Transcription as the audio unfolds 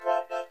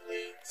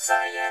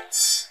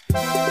Science.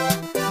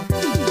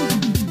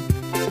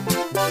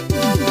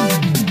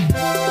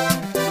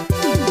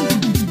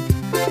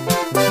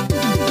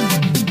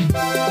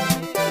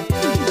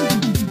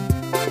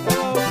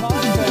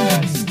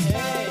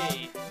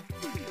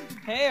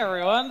 Hey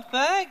everyone,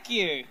 thank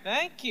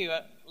you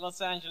at Los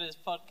Angeles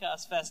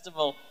Podcast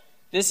Festival.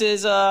 This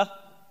is,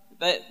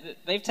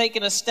 they've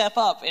taken a step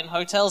up in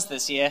hotels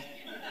this year.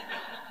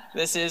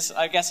 This is,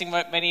 I'm guessing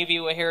many of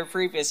you were here in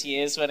previous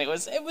years when it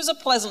was a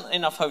pleasant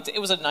enough hotel. It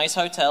was a nice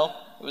hotel.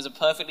 It was a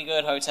perfectly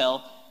good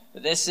hotel.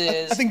 But this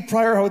is... I think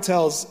prior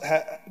hotels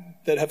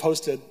that have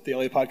hosted the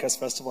LA Podcast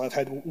Festival have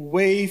had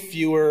way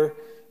fewer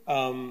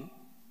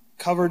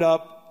covered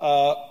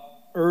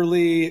up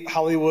early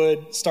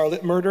Hollywood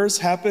starlet murders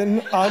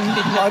happen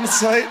on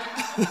site.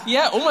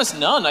 Yeah, almost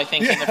none, I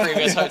think, in the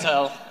previous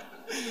hotel.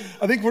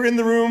 I think we're in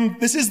the room.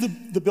 This is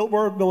the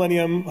Biltmore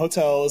Millennium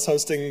Hotel is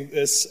hosting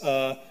this...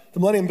 the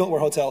Millennium Biltmore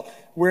Hotel,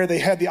 where they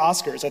had the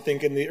Oscars, I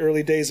think, in the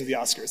early days of the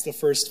Oscars, the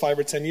first 5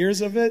 or 10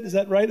 years of it. Is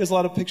that right? There's a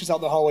lot of pictures out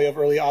in the hallway of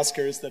early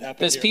Oscars that happened.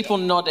 There's people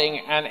nodding,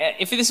 and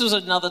if this was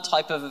another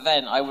type of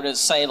event, I would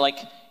say, like,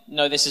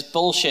 no, this is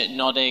bullshit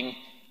nodding,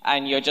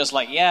 and you're just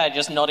like, yeah,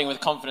 just nodding with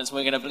confidence,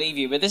 we're going to believe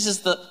you. But this is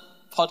the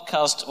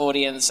podcast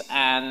audience,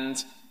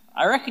 and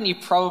I reckon you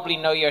probably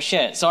know your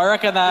shit. So I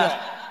reckon that...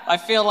 Yeah. I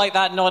feel like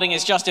that nodding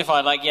is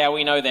justified, like, yeah,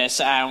 we know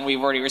this, and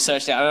we've already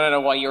researched it. I don't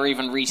know why you're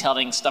even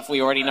retelling stuff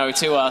we already know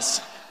to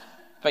us.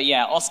 But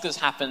yeah, Oscars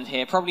happened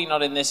here. Probably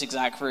not in this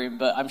exact room,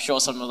 but I'm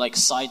sure some, like,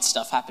 side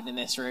stuff happened in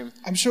this room.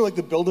 I'm sure, like,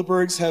 the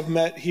Bilderbergs have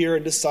met here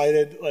and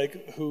decided,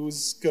 like,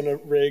 who's going to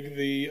rig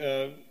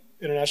the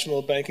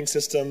international banking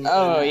system.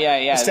 Oh,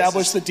 yeah.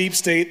 Establish the deep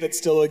state that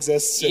still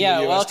exists in the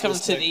US. Yeah, welcome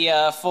to the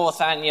 4th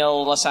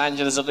annual Los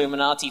Angeles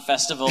Illuminati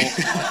Festival.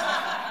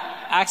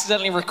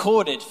 Accidentally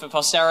recorded for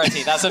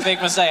posterity. That's a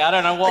big mistake. I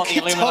don't know what the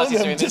Illuminati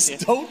is doing this year.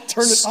 Don't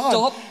turn it on.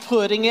 Stop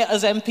putting it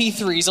as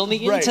MP3s on the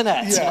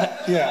internet.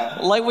 Yeah.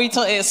 Like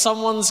it's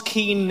someone's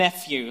keen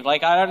nephew.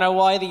 Like, I don't know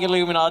why the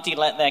Illuminati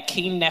let their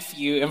keen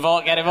nephew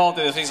get involved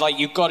in this. He's like,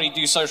 you've got to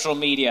do social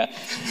media.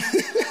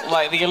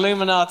 Like, the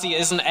Illuminati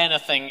isn't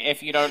anything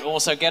if you don't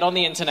also get on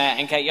the internet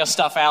and get your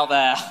stuff out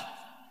there.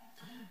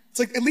 It's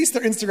like, at least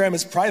their Instagram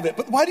is private.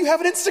 But why do you have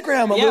an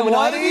Instagram, Illuminati? Yeah,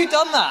 why have you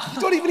done that? You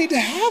don't even need to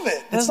have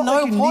it. There's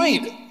no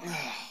point.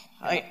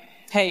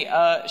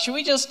 Should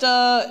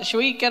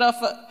we get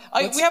off...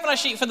 we haven't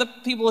actually, for the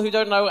people who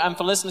don't know, and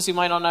for listeners who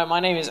might not know, my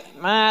name is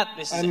Matt,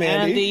 this is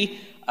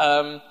Andy.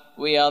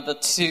 We are the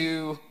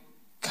two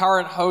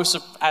current hosts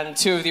and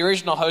two of the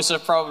original hosts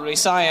of Probably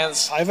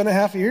Science.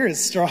 5.5 years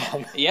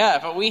strong. Yeah,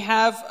 but we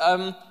have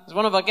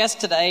one of our guests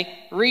today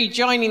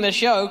rejoining the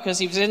show because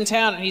he was in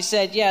town and he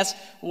said yes,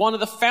 one of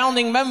the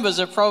founding members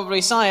of Probably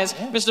Science,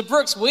 Mr.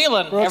 Brooks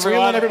Whelan.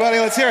 Whelan, everybody,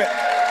 let's hear it.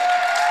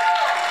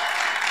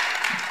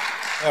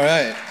 All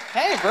right.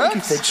 Hey, Brooks.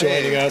 Thank you for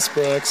joining us,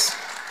 Brooks.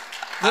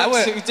 I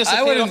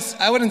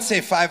wouldn't say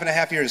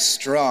 5.5 years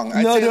strong.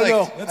 I'd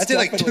say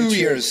like 2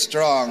 years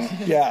strong.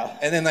 Yeah.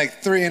 And then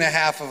like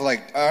 3.5 of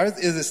like,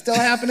 is it still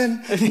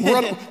happening?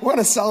 we're on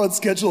a solid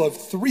schedule of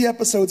 3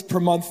 episodes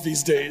per month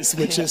these days,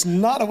 which is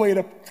not a way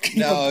to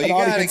keep an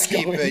audience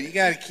going. You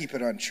got to keep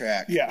it on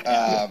track.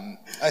 Yeah.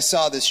 I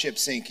saw this ship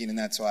sinking, and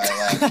that's why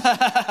I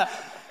left.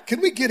 Can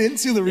we get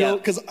into the real...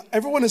 Because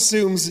everyone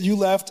assumes you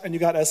left and you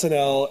got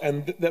SNL,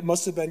 and that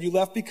must have been you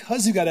left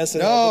because you got SNL.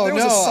 No, there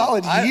was a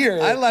solid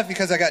year. I left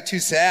because I got too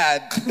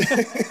sad.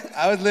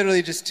 I was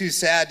literally just too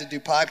sad to do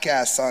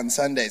podcasts on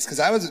Sundays,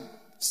 because I was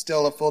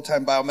still a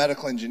full-time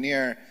biomedical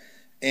engineer,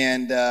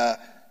 and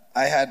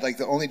I had, like,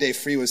 the only day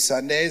free was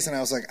Sundays, and I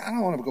was like, I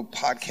don't want to go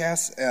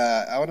podcast.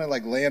 I want to,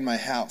 like, lay in my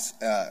house.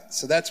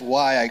 So that's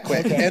why I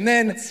quit. Okay. And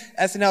then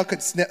SNL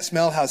could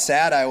smell how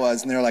sad I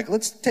was, and they were like,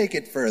 let's take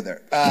it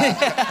further.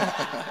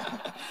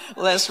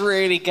 Let's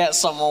really get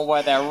someone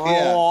where they're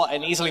raw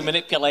and easily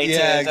manipulated,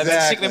 and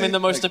then stick them in the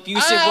most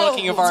abusive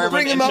working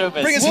environment in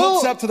showbiz. Bring his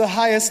hopes up to the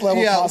highest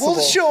level possible.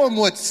 We'll show him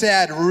what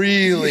sad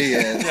really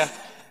is.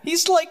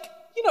 He's like...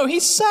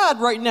 he's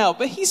sad right now,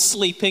 but he's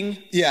sleeping.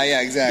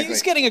 Yeah, exactly.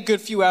 He's getting a good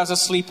few hours of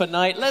sleep a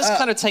night. Let's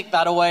kind of take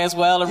that away as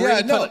well and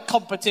really put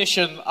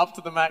competition up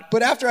to the max.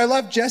 But after I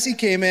left, Jesse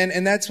came in,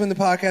 and that's when the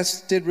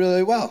podcast did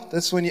really well.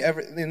 That's when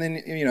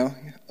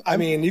I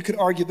mean, you could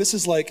argue this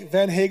is like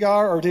Van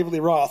Hagar or David Lee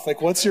Roth.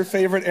 Like, what's your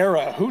favorite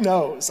era? Who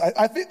knows?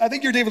 I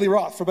think you're David Lee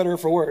Roth, for better or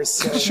for worse.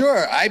 So.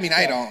 Sure. I mean,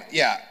 I don't.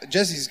 Yeah.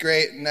 Jesse's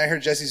great, and I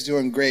heard Jesse's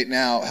doing great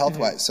now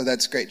health-wise, so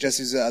that's great.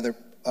 Jesse's the other...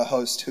 a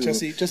host who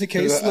Jesse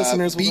Case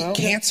listeners will know.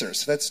 Beat cancer,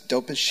 so that's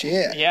dope as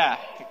shit. Yeah,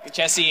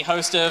 Jesse,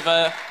 host of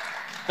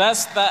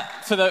that's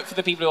for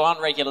the people who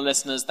aren't regular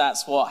listeners.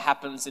 That's what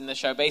happens in the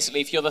show.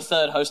 Basically, if you're the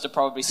third host of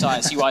Probably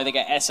Science, you either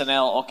get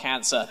SNL or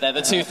cancer. They're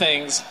the two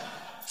things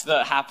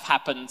that have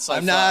happened so far.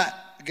 I'm not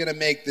gonna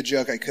make the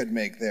joke I could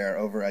make there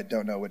over I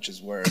don't know which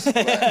is worse.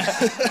 But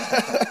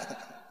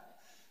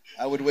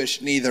I would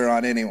wish neither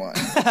on anyone.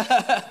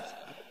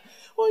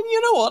 Well,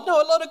 you know what?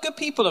 No, a lot of good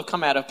people have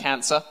come out of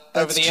cancer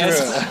over the years.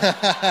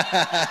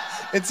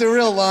 It's a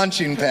real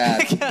launching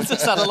pad.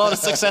 Cancer's had a lot of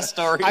success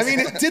stories. I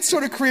mean, it did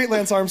sort of create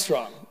Lance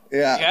Armstrong.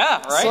 Yeah.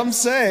 Yeah, right? Some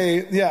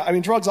say, I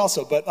mean, drugs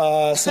also,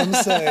 but some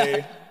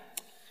say.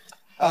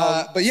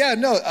 But yeah,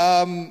 no,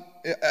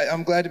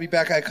 I'm glad to be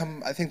back. I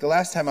think the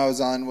last time I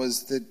was on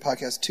was the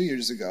podcast 2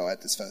 years ago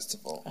at this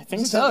festival. I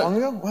think Was it that long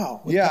so. ago?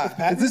 Wow. With Yeah,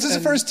 Pat this is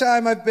the first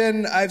time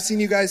I've seen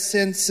you guys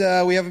since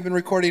we haven't been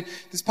recording.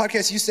 This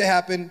podcast used to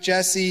happen.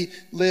 Jesse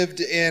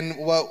and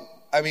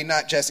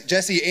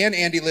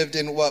Andy lived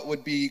in what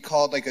would be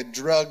called like a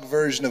drug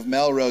version of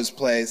Melrose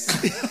Place,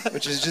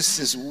 which is just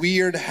this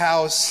weird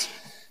house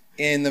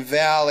in the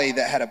valley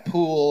that had a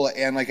pool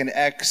and like an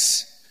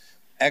ex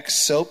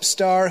soap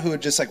star who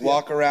would just like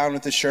walk around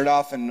with his shirt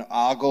off and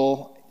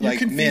ogle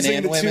like men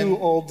and women. Two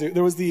old dudes.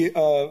 There was the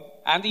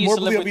Andy used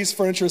to morbidly live obese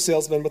furniture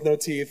salesman with no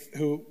teeth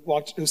who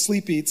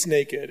sleep eats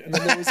naked, and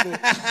then there was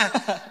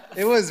the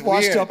It was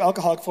washed weird. up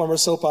alcoholic former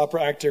soap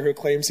opera actor who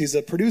claims he's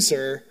a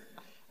producer.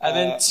 And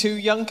then 2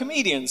 young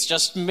comedians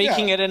just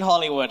making Yeah. it in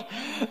Hollywood.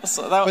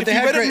 So that, If you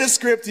read it in a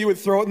script, you would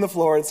throw it on the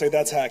floor and say,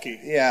 "That's hacky."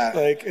 Yeah.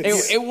 like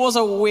it was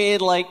a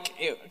weird, like,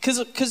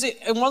 because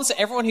once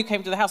everyone who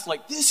came to the house was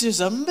like, this is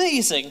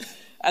amazing.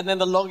 And then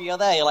the longer you're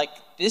there, you're like,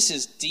 this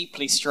is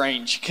deeply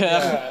strange.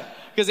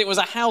 Because it was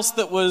a house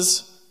that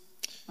was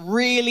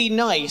really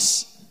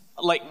nice,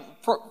 like,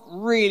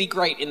 really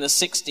great in the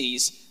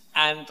 60s,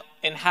 and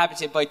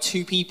inhabited by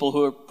 2 people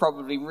who were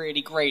probably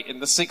really great in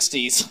the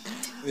 60s.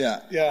 Yeah.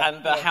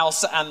 And the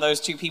house and those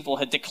 2 people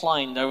had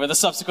declined over the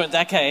subsequent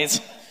decades.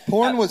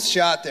 Porn was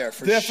shot there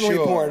for definitely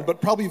sure. porn,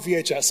 but probably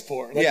VHS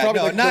porn. Yeah,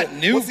 probably no, not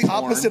new What's the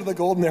porn. opposite of the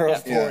golden era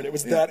of Yeah. porn? It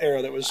was that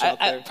era that was shot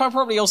there.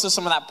 Probably also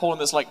some of that porn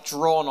that's like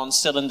drawn on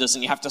cylinders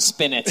and you have to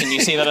spin it and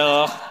you see the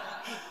little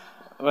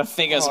the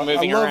figures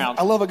moving around.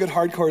 I love a good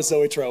hardcore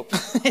Zoe trope.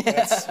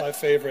 That's my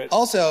favorite.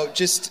 Also,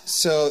 just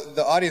so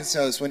the audience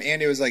knows, when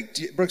Andy was like,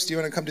 Brooks, do you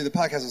want to come do the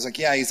podcast? I was like,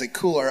 yeah. He's like,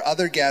 cool. Our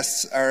other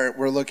guests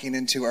we're looking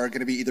into are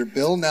going to be either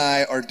Bill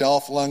Nye or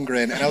Dolph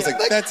Lundgren. And I was like,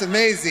 that's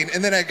amazing.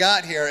 And then I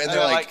got here and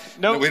they're like,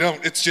 nope. no, we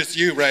don't. It's just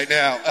you right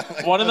now.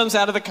 One of them's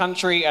out of the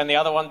country and the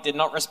other one did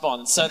not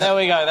respond. So there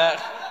we go.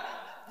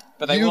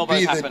 But they You will both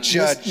be the happen.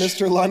 judge.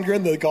 Mr.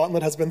 Lundgren, the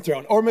gauntlet has been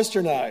thrown. Or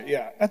Mr. Nye,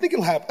 yeah. I think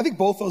it'll happen. I think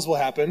both those will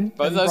happen.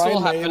 Both And of those Brian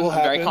will May happen.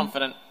 I'm very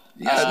confident.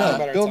 Yeah, matter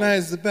no, of Bill time. Nye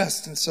is the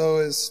best, and so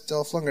is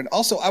Dolph Lundgren.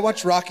 Also, I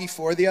watched Rocky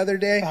IV the other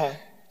day.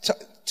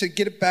 To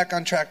get it back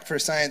on track for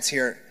science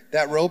here,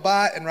 that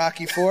robot in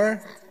Rocky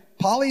IV,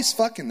 Polly's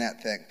fucking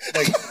that thing.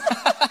 Like,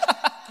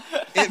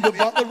 The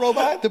butler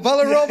robot? the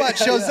butler robot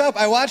shows up.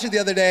 I watched it the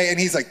other day, and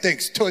he's like,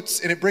 "Thanks,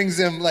 Toots," and it brings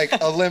him like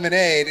a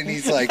lemonade, and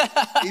he's like,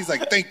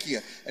 "Thank you,"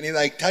 and he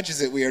like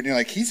touches it weird, and you're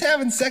like, he's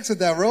having sex with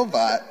that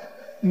robot.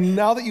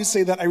 Now that you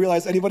say that, I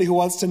realize anybody who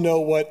wants to know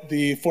what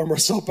the former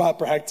soap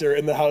opera actor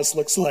in the house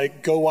looks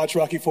like, go watch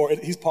Rocky IV.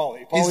 He's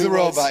Paulie. He's the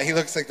was- robot. He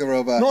looks like the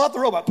robot. No, not the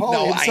robot. Paulie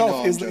No, I himself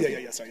know, is I'm the...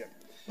 joking. Yeah, sorry, yeah.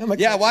 I'm like,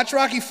 Yeah, watch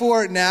Rocky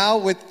IV now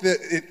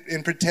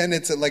and pretend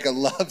it's like a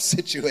love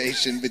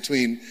situation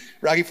between...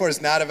 Rocky IV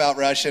is not about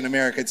Russia and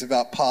America. It's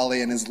about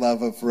Paulie and his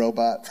love of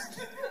robot.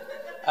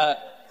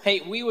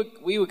 Hey, we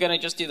were going to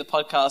just do the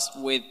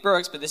podcast with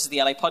Brooks, but this is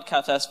the LA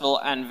Podcast Festival,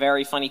 and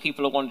very funny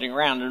people are wandering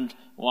around, and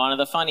one of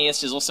the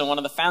funniest is also one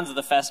of the fans of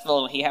the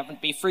festival, and he happened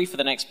to be free for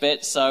the next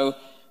bit, so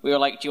we were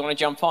like, do you want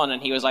to jump on?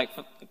 And he was like,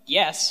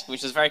 yes,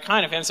 which is very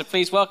kind of him, so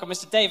please welcome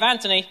Mr. Dave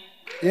Anthony.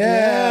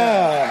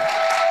 Yeah.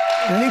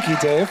 Thank you,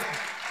 Dave.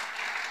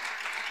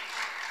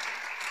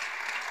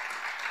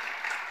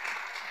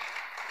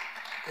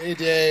 Hey,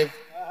 Dave.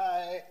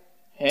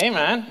 Hey,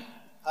 man.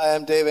 Hi,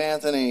 I'm Dave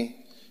Anthony.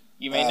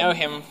 You may know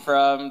him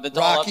from the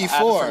dollop Rocky and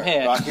IV. from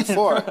here. Rocky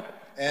IV.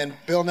 And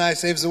Bill Nye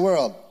Saves the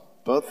World.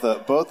 both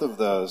of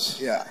those.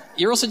 Yeah.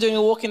 You're also doing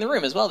a walk in the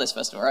room as well this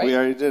festival, right? We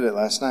already did it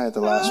last night, the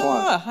last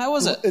one. How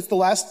was it? It's the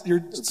last...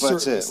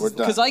 That's it. We're done.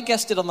 Because I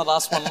guessed it on the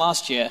last one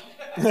last year.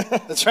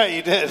 That's right,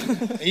 you did.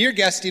 And you're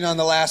guesting on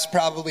the last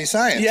Probably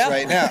Science Yeah.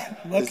 right now.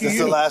 Is Lucky this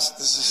you. the last?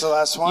 This is the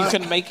last one. You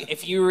can make,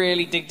 if you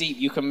really dig deep,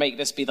 you can make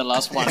this be the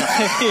last one.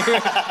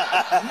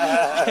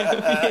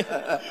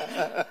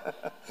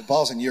 The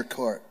ball's in your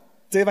court.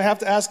 Dave, I have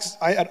to ask,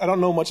 I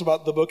don't know much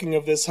about the booking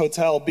of this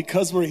hotel.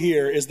 Because we're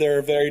here, is there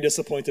a very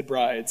disappointed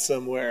bride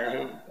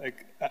somewhere? Who,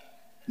 like,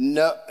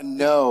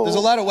 No. There's a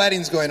lot of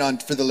weddings going on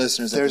for the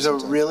listeners. at There's this a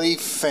hotel. really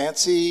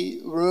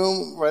fancy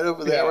room right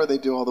over there Yeah. where they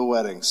do all the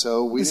weddings.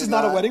 So we this did is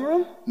not a wedding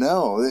room?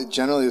 No,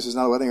 generally this is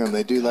not a wedding room.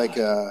 They do like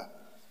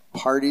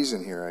parties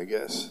in here, I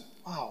guess.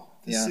 Wow.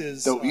 Yeah. This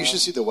is... So you should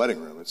see the wedding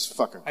room. It's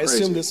fucking I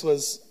crazy. assume this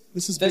is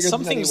There's bigger than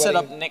something any set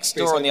up wedding next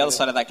space door on I've the other been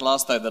side of that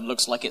glass, though, that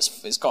looks like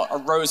it's got a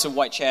rows of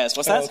white chairs.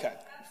 What's in. that? Oh, okay.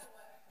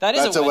 That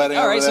is That's a a wedding. wedding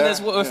All right, over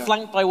so there. we're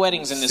flanked by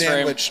weddings in this room.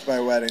 Sandwiched by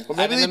wedding. Well,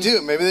 maybe And they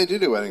then- do. Maybe they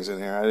do weddings in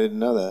here. I didn't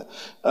know that.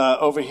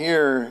 Over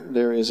here,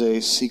 there is a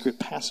secret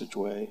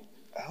passageway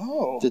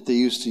Oh. that they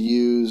used to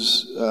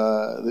use.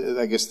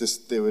 I guess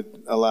they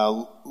would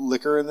allow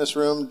liquor in this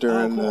room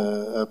during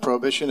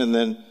Prohibition, and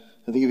then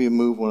I think if you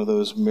move one of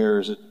those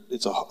mirrors,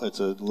 it's a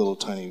little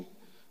tiny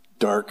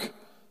dark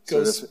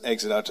sort Goes- of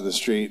exit out to the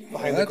street.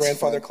 Behind the that's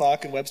grandfather fun.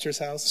 clock in Webster's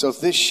house. So if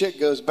this shit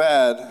goes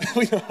bad,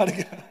 We know how to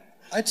go.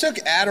 I took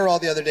Adderall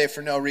the other day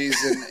for no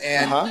reason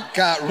and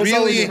got There's really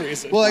always a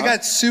reason. well. I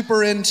got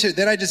super into.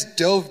 Then I just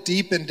dove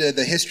deep into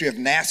the history of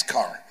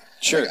NASCAR.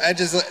 Sure. I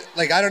just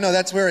I don't know.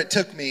 That's where it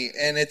took me,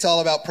 and it's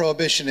all about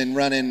prohibition and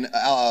running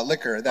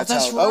liquor. That's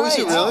that's how. right. Oh, is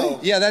it really?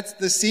 Yeah, that's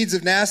the seeds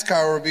of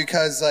NASCAR were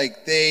because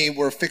like they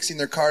were fixing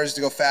their cars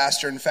to go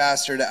faster and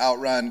faster to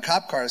outrun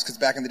cop cars. Because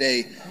back in the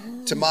day,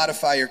 to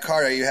modify your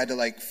car, you had to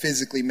like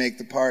physically make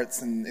the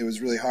parts, and it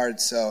was really hard.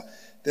 So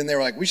then they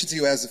were like, we should see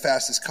who has the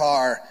fastest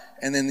car.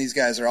 And then these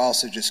guys are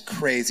also just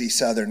crazy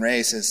Southern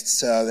racists.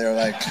 So they're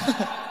like,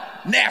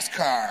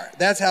 NASCAR.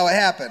 That's how it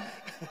happened.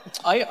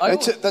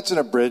 That's an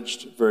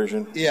abridged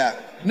version. Yeah.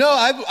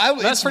 No,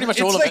 That's pretty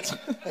much all of it.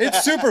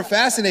 It's super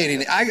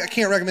fascinating. I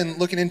can't recommend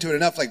looking into it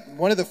enough. Like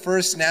one of the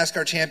first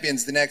NASCAR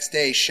champions the next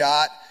day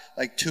shot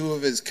like two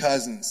of his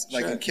cousins,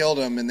 like and killed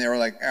them, and they were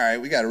like, all right,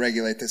 we got to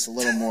regulate this a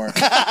little more.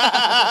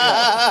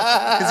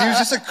 Because he was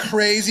just a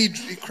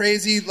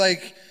crazy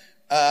like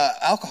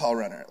alcohol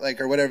runner, like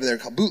or whatever they're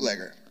called,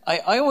 bootlegger.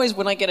 I always,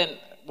 when I get in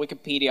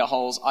Wikipedia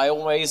holes, I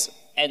always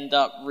end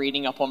up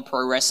reading up on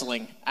pro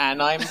wrestling,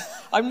 and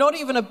I'm not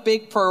even a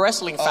big pro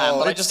wrestling fan,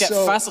 but I just get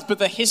fascinated. But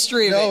the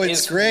history of it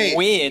is great.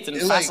 Weird and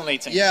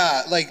fascinating.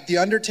 Yeah, like the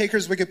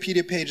Undertaker's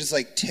Wikipedia page is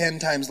like 10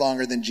 times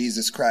longer than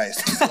Jesus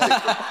Christ.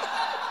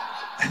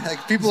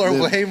 Like people are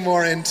way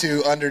more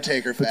into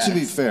Undertaker But facts. to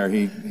be fair,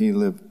 he's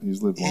lived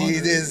longer. He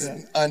is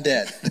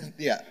undead.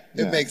 Yeah,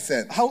 it makes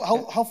sense.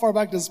 How far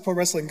back does pro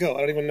wrestling go? I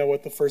don't even know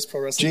what the first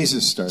pro wrestling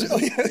Jesus started. Oh,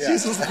 yeah,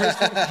 Jesus was the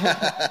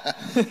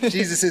first one.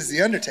 Jesus is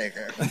the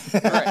Undertaker.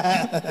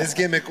 Right. His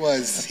gimmick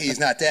was he's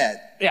not dead.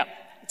 Yeah.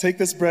 Take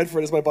this bread for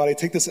it is my body.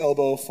 Take this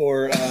elbow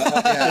for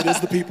it is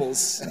the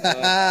people's.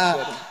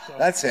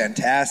 That's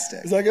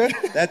fantastic. Is that good?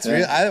 That's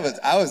real.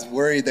 I was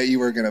worried that you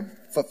were gonna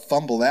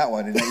fumble that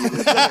one. And that you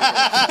did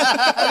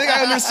I think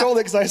I undersold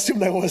it because I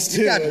assumed I was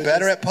too. You got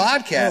better at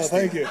podcasting. Oh,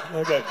 thank you.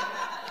 Okay.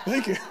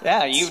 Thank you.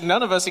 Yeah,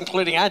 none of us,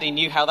 including Andy,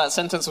 knew how that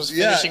sentence was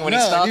finishing when he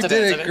started you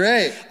did it. it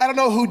great. I don't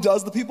know who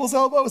does the people's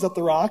elbow. Is that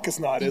The Rock? It's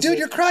not, is Dude, it?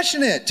 you're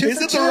crushing it. Two Is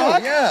for it The two.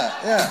 Rock?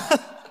 Yeah.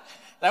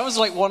 That was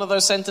like one of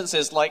those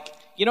sentences, like,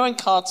 you know in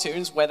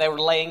cartoons where they were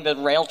laying the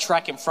rail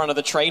track in front of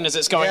the train as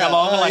it's going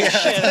along? Like,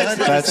 shit,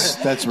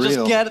 That's real.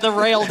 just get the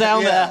rail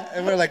down there.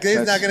 And we're like, he's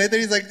not going to hit it.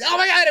 He's like, oh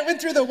my God, it went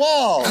through the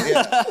wall.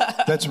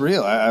 Yeah. That's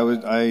real.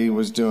 I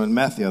was doing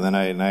meth the other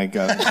night, and I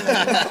got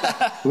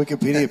a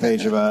Wikipedia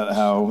page about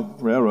how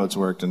railroads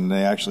worked, and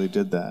they actually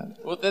did that.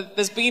 Well,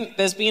 there's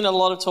been a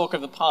lot of talk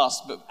of the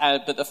past,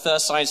 but the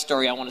first science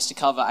story I want us to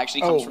cover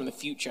actually comes from the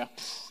future.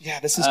 Yeah,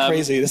 this is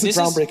crazy. This is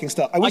groundbreaking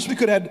stuff. I wish we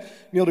could have had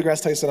Neil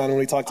deGrasse Tyson on when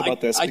we talked about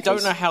this. I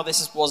don't know how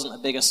this wasn't a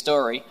bigger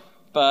story,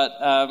 but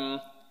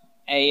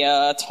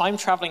a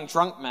time-traveling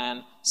drunk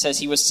man says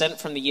he was sent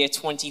from the year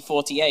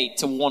 2048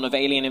 to warn of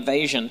alien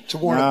invasion. To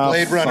warn of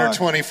Blade Runner fuck.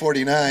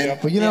 2049.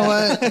 But you know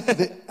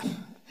what?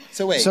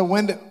 So wait. So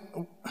when...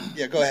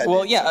 Yeah, go ahead.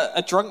 Well, yeah,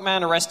 a drunk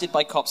man arrested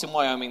by cops in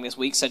Wyoming this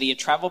week said he had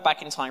traveled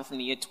back in time from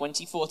the year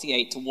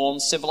 2048 to warn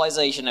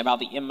civilization about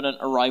the imminent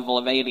arrival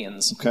of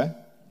aliens. Okay.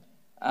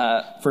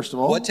 First of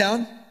all... What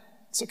town?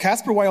 So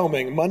Casper,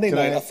 Wyoming, Monday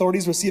night,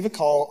 authorities receive a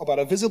call about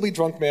a visibly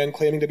drunk man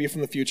claiming to be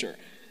from the future.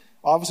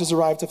 Officers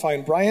arrived to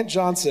find Bryant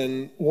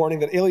Johnson warning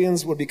that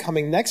aliens would be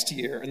coming next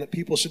year and that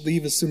people should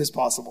leave as soon as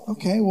possible.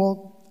 Okay,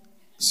 well,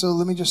 so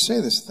let me just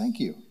say this.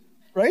 Thank you.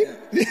 Right?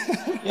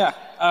 Yeah,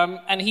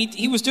 and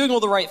he was doing all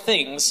the right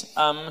things.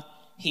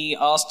 He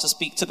asked to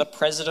speak to the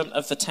president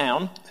of the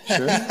town.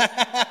 Sure.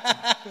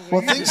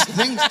 Well, things.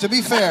 To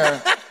be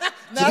fair,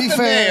 Not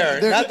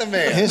the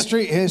mayor.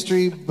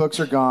 History books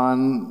are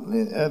gone.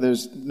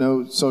 There's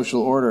no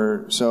social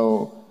order,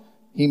 so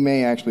he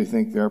may actually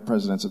think there are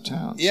presidents of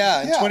towns.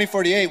 Yeah, in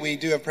 2048, we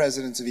do have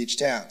presidents of each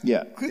town.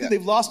 Yeah. Clearly,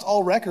 they've lost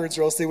all records,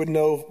 or else they would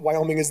know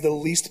Wyoming is the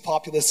least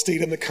populous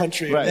state in the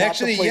country. Right. Not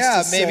Actually, the place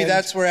yeah, to maybe send.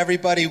 that's where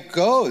everybody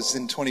goes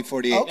in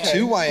 2048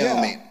 to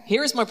Wyoming.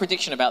 Here is my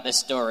prediction about this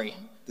story.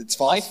 It's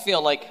false. I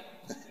feel like,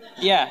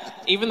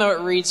 even though it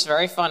reads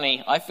very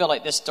funny, I feel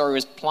like this story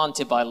was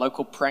planted by a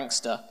local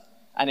prankster,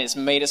 and it's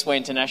made its way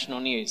into national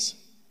news.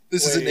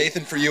 This is a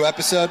Nathan for You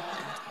episode.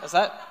 Is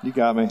that? You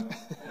got me.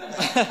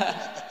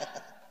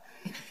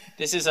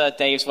 This is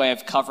Dave's way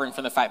of covering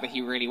for the fact that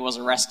he really was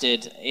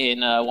arrested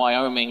in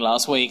Wyoming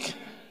last week,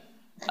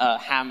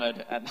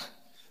 hammered.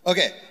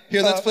 Okay,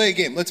 here, let's play a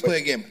game.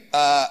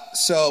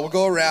 So we'll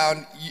go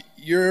around.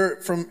 You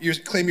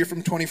claim you're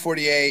from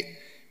 2048.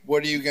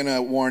 What are you going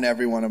to warn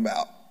everyone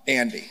about?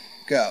 Andy,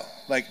 go.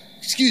 Like,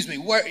 excuse me,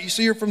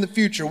 so you're from the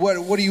future.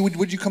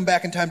 Would you come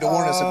back in time to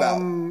warn us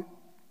about?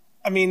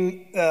 I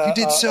mean, You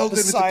did so good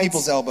with the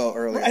people's elbow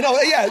earlier. I know,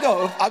 yeah,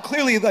 no.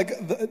 Clearly, like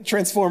the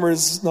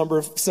Transformers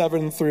number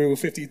 7 through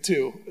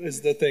 52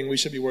 is the thing we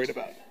should be worried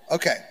about.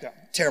 Okay,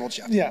 terrible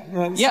job. Yeah,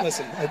 Yeah.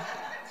 Listen,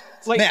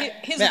 Like, Matt,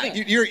 here's Matt,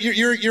 the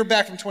thing. you're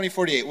back from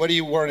 2048. What are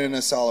you warning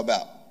us all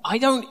about? I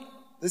don't...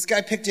 This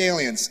guy picked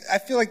aliens. I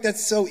feel like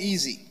that's so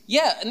easy.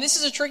 Yeah, and this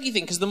is a tricky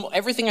thing, because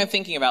everything I'm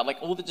thinking about, like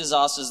all the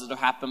disasters that have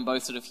happened,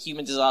 both sort of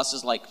human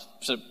disasters, like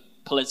sort of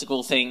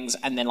political things,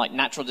 and then like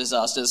natural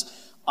disasters,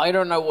 I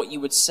don't know what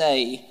you would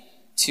say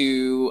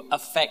to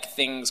affect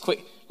things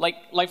quick.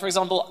 Like for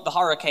example, the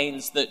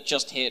hurricanes that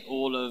just hit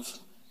all of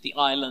the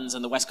islands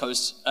and the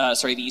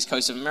the East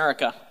Coast of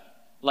America.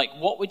 Like,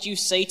 what would you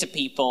say to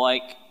people,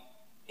 like,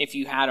 if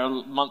you had a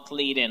month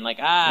lead in, like,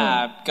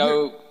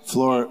 go...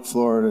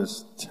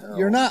 Florida's terrible.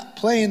 You're not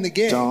playing the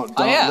game. Don't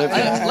live there.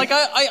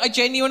 I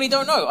genuinely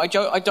don't know. I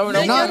don't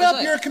know. Make it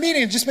up. You're a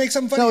comedian. Just make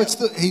something funny.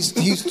 No,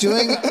 he's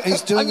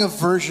doing a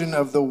version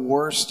of the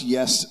worst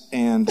yes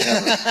and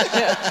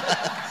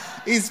ever.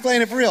 He's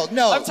playing it for real.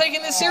 No, I'm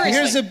taking this seriously.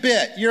 Here's a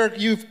bit.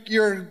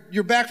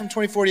 You're back from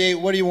 2048.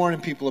 What are you warning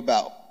people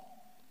about?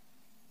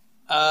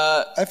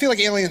 I feel like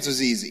Aliens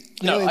was easy.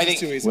 No, Aliens I is think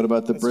too easy. What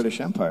about the British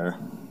Empire?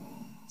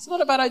 it's not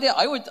a bad idea.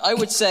 I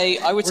would say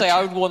I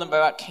would warn them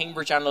about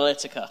Cambridge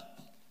Analytica.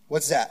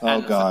 What's that?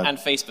 Oh, God. And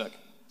Facebook.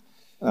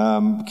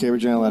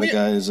 Cambridge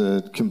Analytica is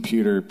a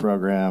computer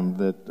program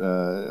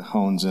that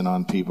hones in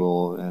on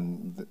people,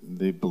 and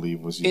they believe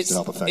was used to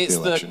help affect the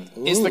election.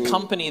 It's the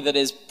company that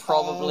is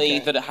probably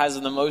that has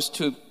the most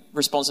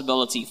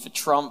responsibility for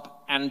Trump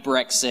and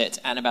Brexit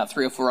and about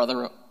 3 or 4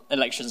 other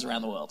elections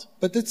around the world.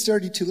 But that's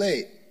already too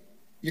late.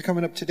 You're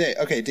coming up today.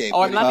 Okay, Dave.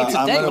 Oh, I'm landing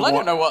today. Well, I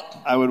don't know what.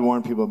 I would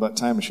warn people about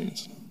time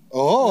machines.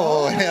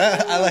 Oh,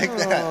 I like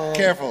that.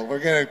 Careful. We're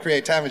going to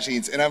create time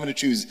machines, and I'm going to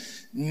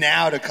choose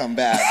now to come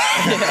back.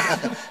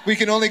 We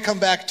can only come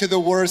back to the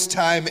worst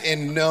time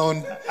in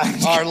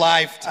our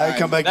lifetime. I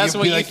come back and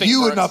be like,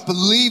 you would not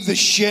believe the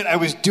shit I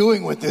was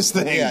doing with this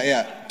thing.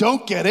 Yeah.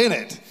 Don't get in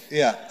it.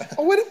 Yeah.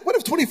 Oh, what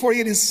if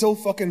 2048 is so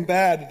fucking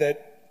bad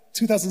that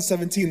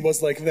 2017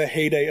 was like the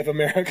heyday of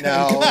America?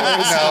 No.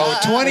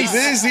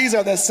 These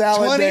are the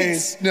salad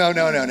days. No.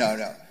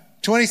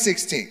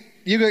 2016.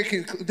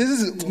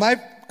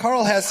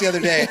 Carl Hess the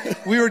other day,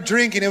 we were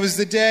drinking. It was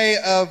the day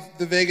of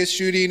the Vegas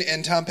shooting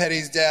and Tom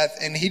Petty's death,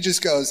 and he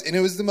just goes, and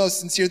it was the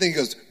most sincere thing. He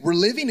goes, "We're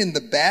living in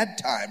the bad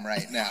time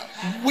right now,"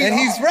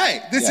 he's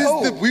right. This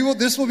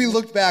will be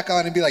looked back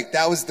on and be like,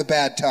 "That was the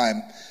bad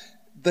time."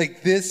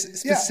 Like, this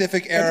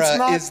specific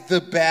era is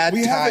the bad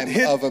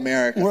time of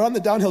America. We're on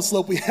the downhill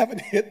slope. We haven't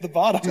hit the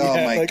bottom yet.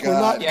 Oh, my God. We're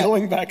not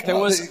going back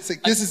up. It's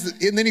like,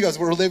 and then he goes,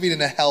 we're living in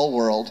a hell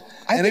world.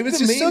 And it was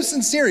just so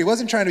sincere. He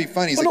wasn't trying to be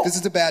funny. He's like, this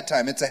is a bad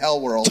time. It's a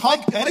hell world.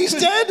 Tom Petty's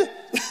dead?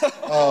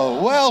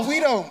 Oh, well, we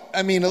don't.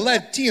 I mean,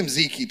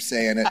 TMZ keeps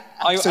saying it.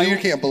 You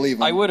can't believe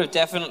him. I would have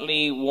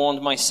definitely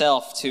warned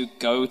myself to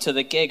go to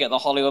the gig at the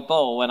Hollywood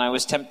Bowl when I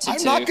was tempted to.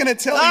 I'm not going to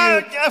tell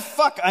you.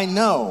 Fuck, I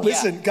know.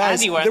 Listen,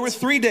 guys, there were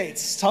 3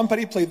 dates. Tom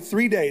Petty played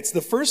 3 dates.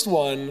 The first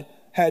one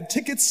had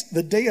tickets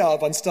the day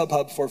of on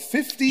StubHub for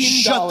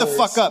 $15. Shut the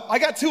fuck up. I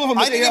got 2 of them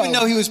the I didn't even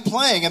know he was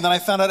playing, and then I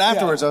found out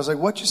afterwards. I was like,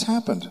 what just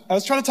happened? I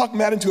was trying to talk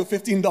Matt into a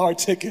 $15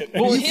 ticket.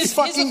 Well, here's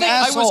the thing.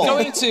 asshole. I was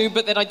going to,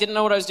 but then I didn't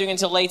know what I was doing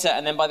until later,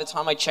 and then by the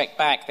time I checked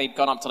back, they'd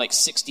gone up to like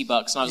 $60,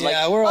 and I was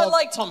I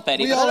like Tom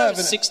Petty, but I don't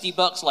have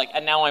 $60,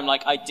 and now I'm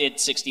like, I did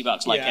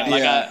 $60 like him.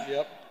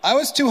 I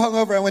was too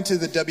hungover. I went to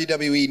the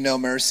WWE No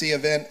Mercy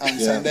event on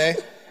Sunday.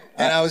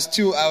 And I was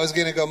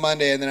going to go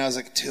Monday, and then I was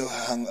like too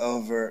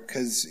hungover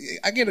because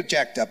I get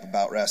jacked up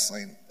about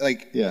wrestling.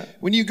 Like,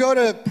 when you go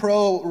to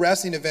pro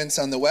wrestling events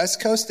on the West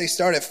Coast, they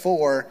start at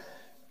 4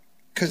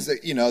 because,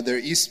 they're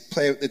East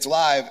play, it's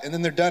live, and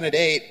then they're done at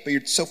 8, but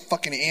you're so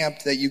fucking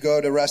amped that you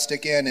go to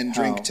Rustic Inn and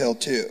drink till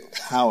 2.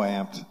 How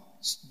amped?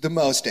 The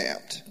most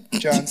amped.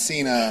 John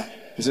Cena.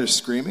 Is there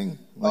screaming?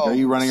 Like, are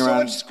you running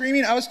around? So much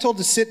screaming. I was told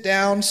to sit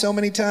down so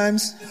many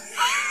times.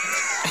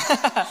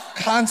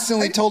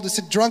 Constantly told to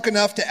sit, drunk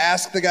enough to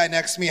ask the guy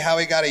next to me how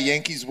he got a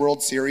Yankees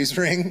World Series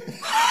ring.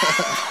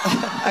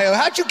 I go,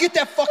 how'd you get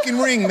that fucking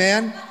ring,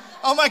 man?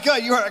 Oh my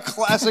God, you are a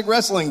classic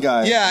wrestling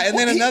guy. Yeah, and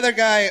then another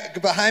guy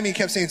behind me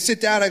kept saying, sit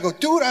down. I go,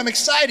 dude, I'm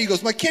excited. He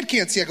goes, my kid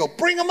can't see. I go,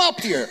 bring him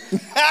up here.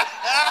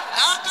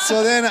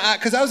 So then,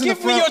 because I was in the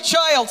front. Give me your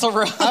child to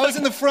run. I was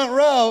in the front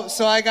row,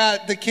 so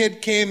the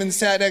kid came and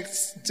sat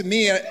next to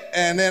me,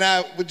 and then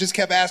I just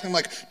kept asking him,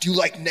 like, do you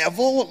like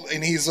Neville?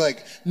 And he's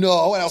like,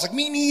 no. And I was like,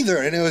 me neither.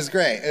 And it was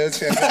great. It was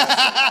fantastic.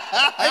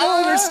 I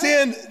don't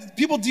understand.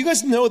 People, do you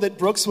guys know that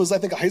Brooks was, I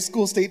think, a high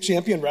school state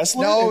champion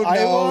wrestler in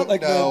Iowa?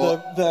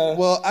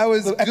 Well, I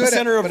was the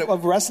epicenter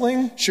of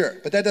wrestling. Sure,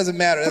 but that doesn't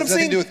matter. That has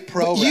nothing to do with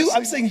pro wrestling.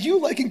 I'm saying you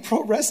liking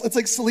pro wrestling. It's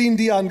like Celine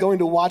Dion going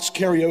to watch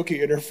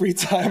karaoke in her free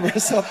time or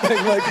something.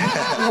 Like,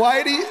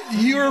 why do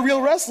you're a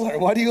real wrestler?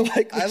 Why do you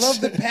like? I love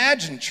the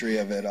pageantry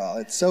of it all.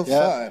 It's so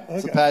fun.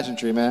 It's a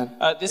pageantry, man.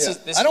 I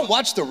don't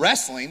watch the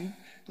wrestling.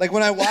 Like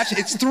when I watch,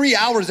 it's 3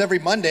 hours every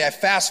Monday. I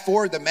fast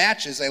forward the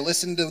matches. I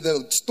listen to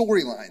the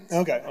storylines.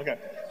 Okay.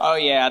 Oh,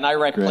 yeah, and I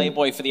read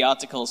Playboy for the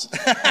articles.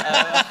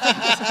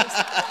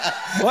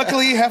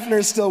 Luckily,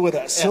 Hefner's still with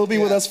us. He'll be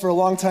with us for a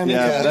long time.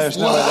 There's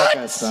no way that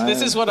guy's dying.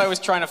 This is what I was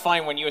trying to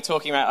find when you were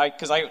talking about,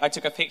 because I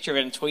took a picture of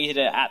it and tweeted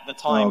it at the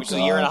time, which was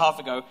a year and a half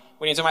ago,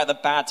 when you were talking about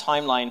the bad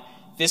timeline.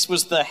 This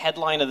was the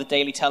headline of the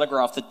Daily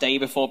Telegraph the day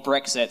before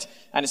Brexit,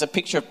 and it's a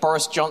picture of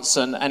Boris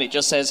Johnson, and it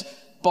just says,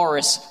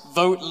 Boris,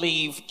 vote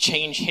leave,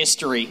 change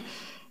history.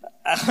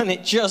 And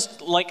it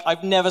just, like,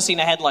 I've never seen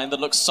a headline that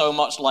looks so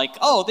much like,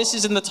 oh, this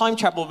is in the time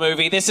travel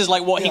movie. This is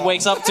like what he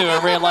wakes up to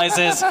and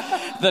realizes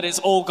that it's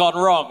all gone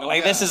wrong.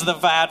 Like, this is the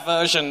bad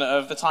version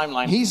of the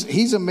timeline.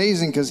 He's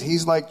amazing because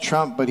he's like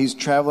Trump, but he's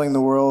traveling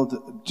the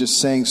world just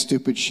saying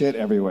stupid shit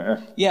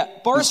everywhere. Yeah,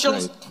 Boris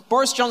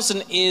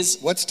Johnson is...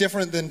 What's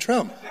different than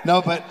Trump?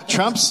 No, but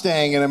Trump's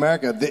staying in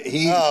America.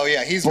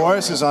 He's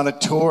Boris is on a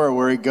tour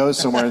where he goes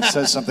somewhere and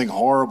says something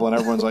horrible, and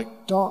everyone's like,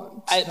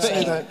 "Don't."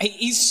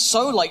 He's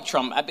so like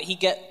Trump, but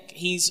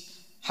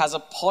has a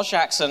posh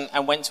accent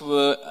and went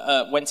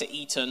to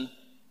Eton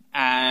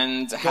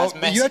and has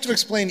met. You have to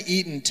explain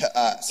Eton to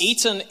us.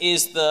 Eton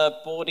is the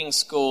boarding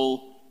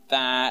school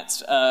that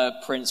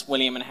Prince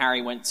William and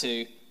Harry went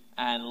to,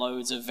 and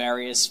loads of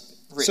various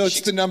rich... So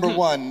it's the number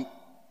one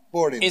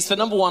boarding It's school.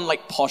 the number one,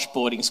 like, posh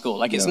boarding school.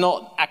 Like, it's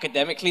not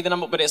academically the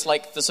number, but it's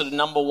like the sort of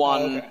number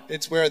one... Okay.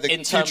 It's where the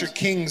future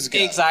kings go.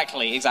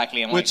 Exactly.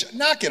 And Which,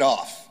 knock it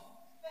off.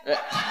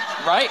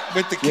 Right?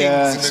 With the kings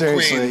and the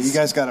seriously, queens. you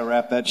guys got to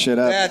wrap that shit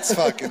up. That's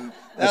fucking...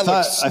 That I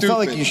looks stupid. felt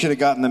like you should have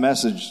gotten the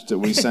message that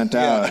we sent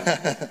out.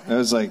 It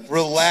was like...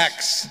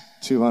 Relax.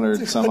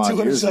 200 some odd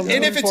years ago.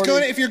 And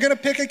if you're going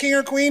to pick a king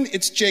or queen,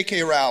 it's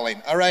J.K.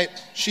 Rowling. All right?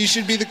 She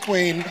should be the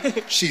queen.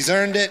 She's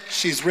earned it.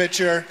 She's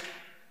richer.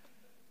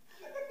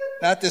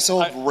 Not this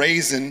old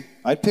raisin.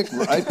 I'd pick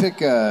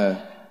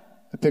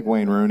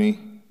Wayne Rooney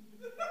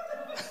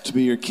to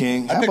be your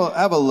king.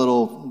 Have a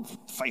little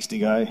feisty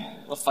guy.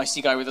 A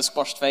feisty guy with a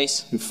squashed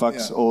face. Who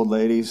fucks old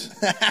ladies.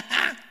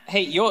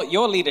 Hey,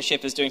 your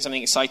leadership is doing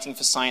something exciting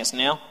for science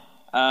now.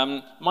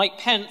 Mike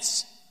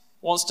Pence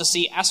wants to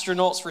see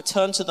astronauts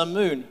return to the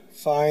moon.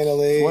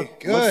 Finally.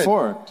 What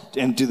for?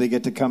 And do they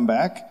get to come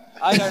back?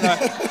 I don't know.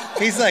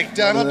 He's like,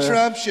 Donald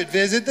Trump should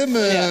visit the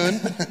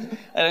moon. Yeah.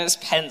 And it's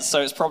Pence,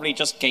 so it's probably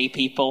just gay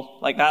people.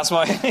 Like, that's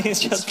why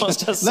he's just wants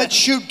to say. Let's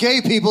shoot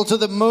gay people to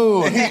the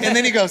moon. And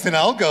then he goes, and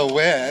I'll go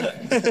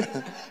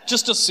with.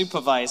 Just to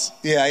supervise.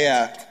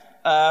 Yeah.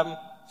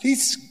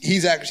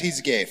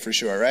 He's gay for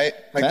sure, right?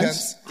 Mike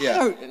Pence?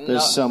 Yeah.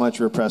 There's so much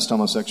repressed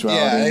homosexuality.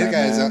 Yeah, in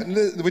that man.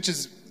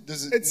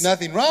 there's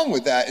nothing wrong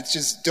with that. It's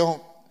just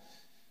don't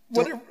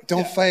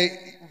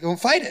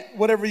fight it.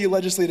 Whatever you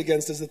legislate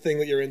against is the thing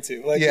that you're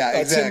into. Like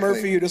exactly. Tim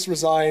Murphy, who just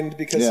resigned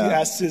because he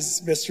asked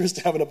his mistress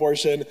to have an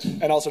abortion,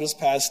 and also just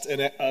passed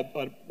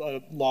a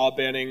law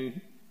banning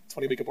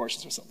 20-week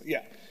abortions or something.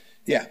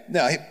 Yeah.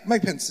 No,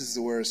 Mike Pence is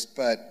the worst,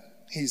 but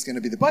he's going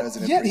to be the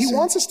president. But yet he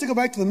wants us to go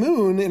back to the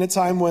moon in a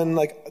time when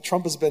like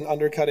Trump has been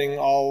undercutting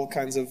all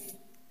kinds of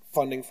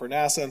funding for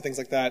NASA and things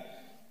like that.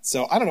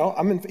 So I don't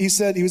know. He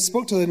said he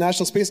spoke to the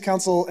National Space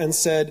Council and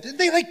said, "Did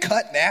they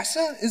cut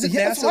NASA? Is it NASA?"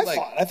 That's what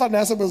I thought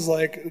NASA was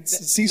like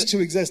ceased to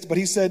exist. But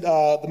he said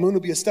the moon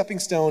will be a stepping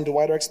stone to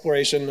wider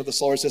exploration of the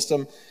solar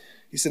system.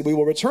 He said, we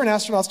will return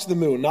astronauts to the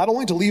moon, not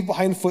only to leave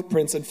behind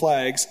footprints and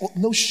flags. Well,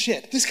 no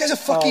shit. This guy's a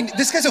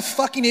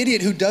fucking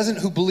idiot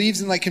who believes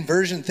in like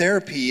conversion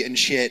therapy and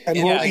shit.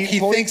 And won't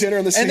eat dinner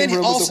in the same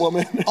room as a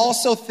woman.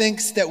 Also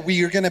thinks that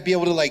we are going to be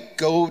able to like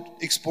go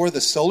explore the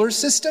solar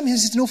system. He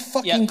has no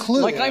fucking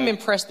clue. Like I'm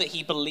impressed that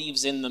he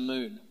believes in the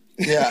moon.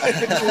 Yeah.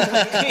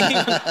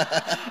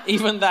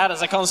 Even that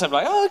as a concept,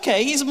 like, oh,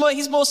 okay, he's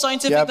more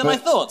scientific than I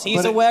thought.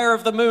 He's aware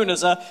of the moon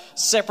as a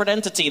separate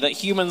entity that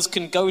humans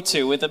can go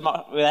to with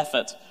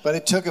effort. But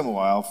it took him a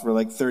while. For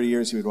like 30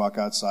 years, he would walk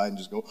outside and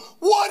just go,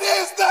 "What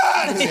is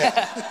that?"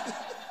 Yeah.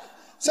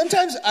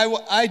 Sometimes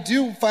I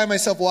do find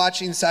myself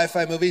watching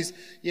sci-fi movies,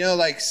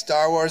 like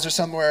Star Wars or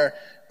somewhere,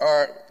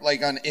 or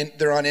like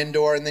they're on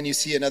Endor, and then you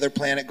see another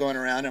planet going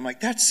around. And I'm like,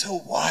 that's so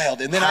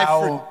wild. And then I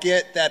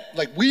forget that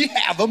like we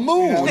have a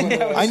moon.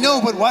 I know,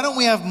 but why don't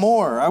we have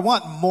more? I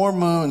want more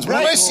moons.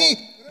 Whenever I see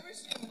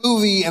a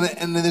movie and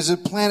then there's a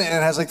planet and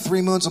it has like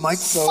 3 moons, I'm like,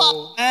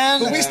 fuck,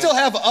 man. But we still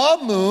have a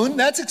moon.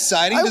 That's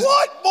exciting. I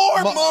want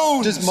more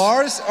moons. Does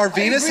Mars or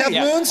Venus have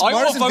moons?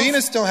 Mars and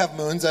Venus don't have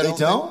moons. They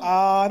don't?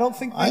 I don't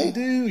think they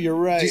do. You're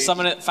right.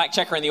 Someone, fact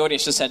checker in the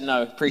audience, just said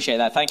no. Appreciate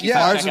that. Thank you. Yeah,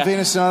 Mars and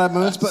Venus don't have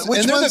moons, but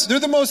which ones? They're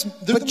the most.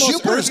 But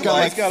Jupiter's got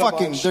like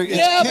fucking. But you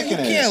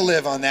can't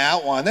live on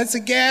that one. That's a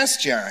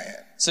gas giant.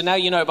 So now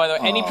you know, by the way,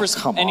 any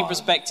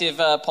prospective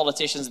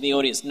politicians in the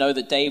audience know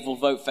that Dave will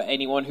vote for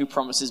anyone who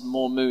promises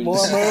more moons.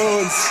 More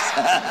moons.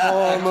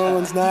 More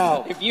moons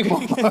now. If you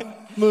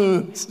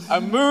moons.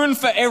 A moon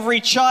for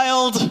every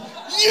child.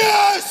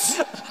 Yes!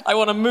 I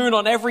want a moon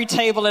on every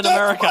table in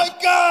America. Oh my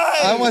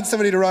God! I want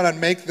somebody to run on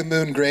Make the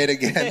Moon Great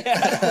Again.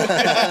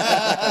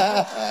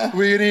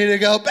 We need to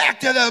go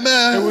back to the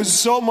moon. It was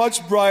so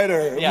much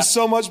brighter. It was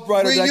so much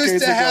brighter We decades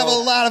used to have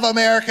ago. a lot of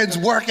Americans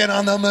working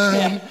on the moon.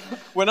 Yeah.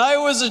 When I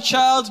was a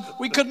child,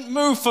 we couldn't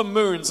move for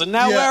moons, and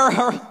now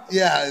we're...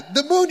 Yeah,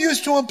 the moon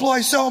used to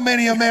employ so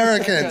many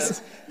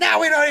Americans. Now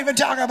we don't even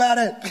talk about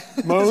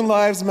it. Moon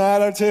lives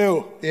matter,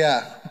 too.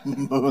 Yeah.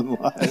 Moon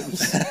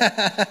lives.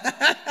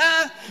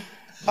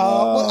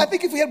 Well, I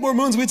think if we had more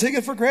moons, we'd take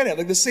it for granted.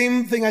 Like the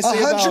same thing I say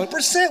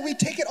 100%. We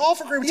take it all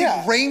for granted. We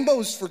take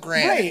rainbows for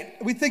granted.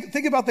 Right. We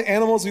think about the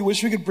animals we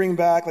wish we could bring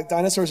back, like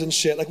dinosaurs and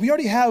shit. Like we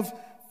already have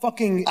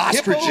fucking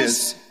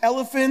Ostriches. hippos,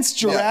 elephants,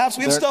 giraffes.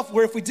 We have they're- stuff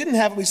where if we didn't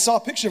have it, we saw a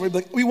picture of it, we'd be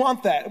like, we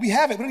want that. We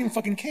have it. We don't even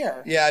fucking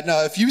care. Yeah,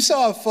 no, if you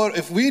saw a photo,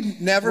 if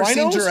we'd never seen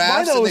Rhinos?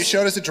 giraffes and they Rhinos.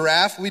 showed us a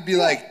giraffe, we'd be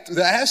like,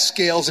 that has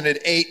scales and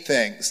it ate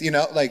things, you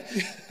know?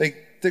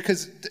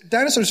 Because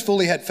dinosaurs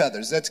fully had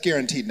feathers. That's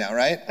guaranteed now,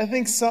 right? I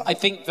think so. I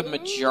think the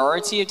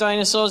majority of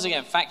dinosaurs,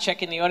 again, fact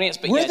check in the audience,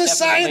 but We're yeah, the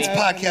definitely. science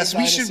podcast.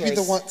 We should be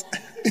the ones.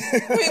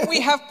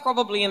 We have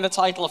probably in the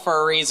title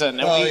for a reason.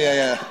 And Oh, we,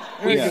 yeah.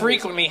 We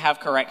frequently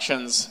have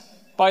corrections.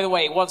 By the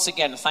way, once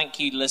again, thank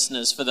you,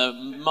 listeners, for the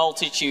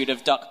multitude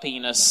of duck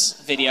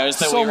penis videos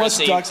that so we much duck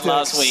received dick.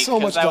 last week. So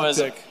 'cause much that duck was,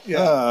 dick.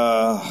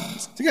 Yeah.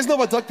 Do you guys know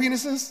about duck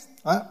penises?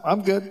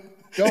 I'm good.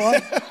 Go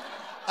on.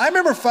 I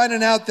remember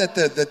finding out that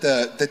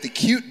the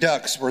cute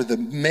ducks were the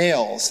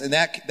males, and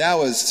that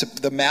was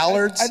the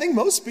mallards. I think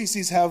most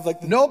species have like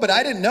the No, but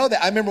I didn't know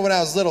that. I remember when I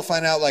was little,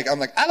 finding out I'm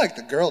like, I like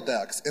the girl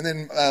ducks, and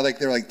then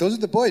they're like, those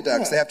are the boy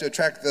ducks. Yeah. They have to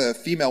attract the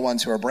female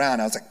ones who are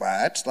brown. I was like,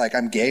 what? Like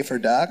I'm gay for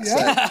ducks?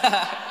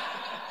 Yeah.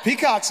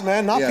 Peacocks,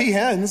 man, not Yeah.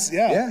 peahens.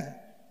 Yeah.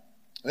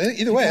 Well,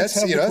 either way, Peacocks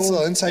that's have the that's a cool-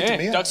 little insight to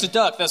me. duck's a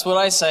duck, that's what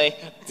I say.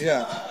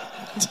 Yeah.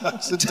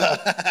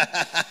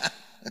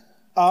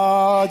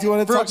 Do you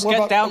want to Brooks, talk more get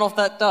about? down off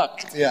that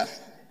duck. Yeah.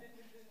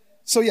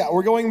 So yeah,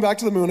 we're going back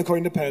to the moon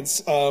according to Pence.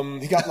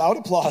 He got loud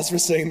applause for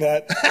saying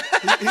that.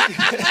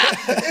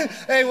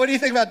 Hey, what do you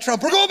think about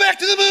Trump? We're going back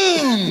to the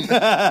moon.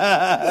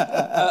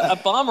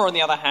 Obama, on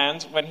the other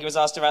hand, when he was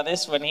asked about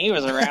this, when he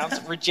was around,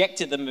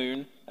 rejected the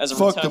moon as a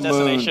Fuck return the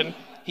moon. destination.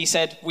 He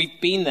said,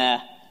 "We've been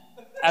there,"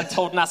 and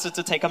told NASA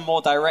to take a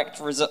more direct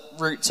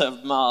route to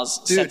Mars,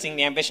 setting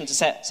the ambition to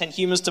send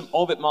humans to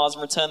orbit Mars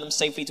and return them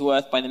safely to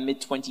Earth by the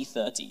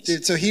mid-2030s.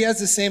 Dude, so he has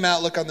the same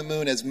outlook on the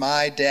moon as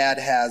my dad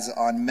has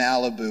on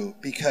Malibu,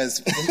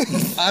 because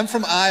I'm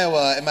from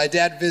Iowa and my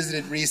dad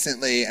visited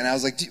recently, and I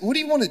was like, what do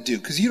you want to do?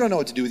 Because you don't know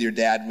what to do with your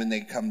dad when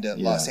they come to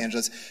Los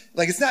Angeles.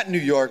 Like, it's not New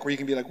York where you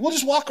can be like, we'll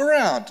just walk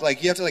around.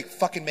 Like, you have to like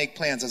fucking make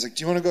plans. I was like,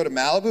 do you want to go to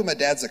Malibu? My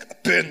dad's like,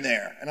 I've been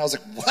there. And I was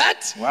like,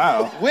 what?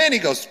 Wow. When? He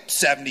goes,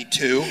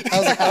 72. I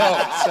was like,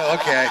 oh, so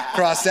okay,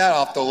 cross that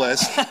off the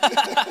list.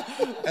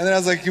 And then I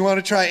was like, you want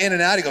to try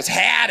In-N-Out? He goes,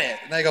 had it.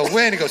 And I go,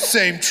 when? He goes,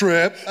 same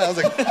trip. I was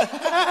like, all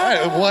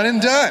right, one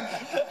and done.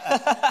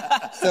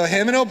 So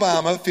him and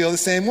Obama feel the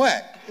same way.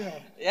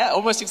 Yeah,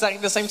 almost exactly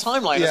the same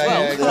timeline Yeah, as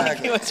well. yeah,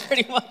 exactly. Like, it was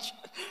pretty much.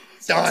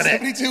 Darn it.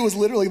 72 was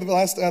literally the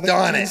last.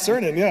 Darn it.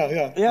 Certain.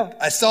 Yeah. Yeah.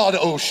 I saw the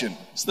ocean.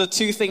 So the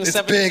two things.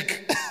 It's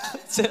big.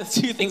 So the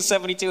two things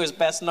 72 is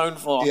best known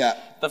for. Yeah.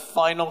 The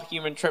final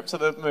human trip to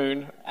the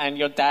moon and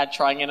your dad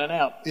trying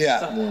In-N-Out.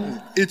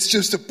 Yeah. It's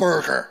just a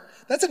burger.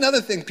 That's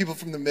another thing people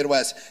from the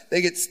Midwest,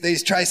 they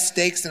try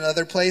steaks in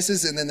other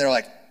places and then they're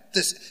like,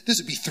 this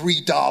would be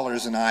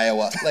 $3 in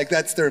Iowa. Like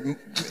that's their,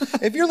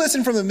 if you're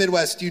listening from the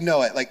Midwest, you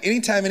know it. Like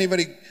anytime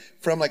anybody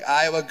from like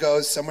Iowa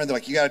goes somewhere, they're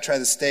like, you got to try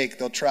the steak.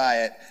 They'll try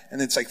it.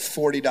 And it's like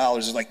 $40.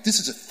 It's like, this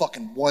is a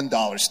fucking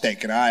 $1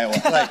 steak in Iowa.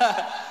 Like,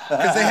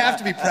 because they have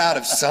to be proud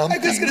of something.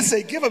 I'm just gonna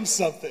say, give them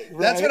something.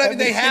 Right? That's what I mean.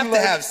 They have to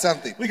like, have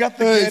something. We got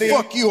the Hey, Getty.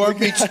 fuck you, our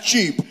meat's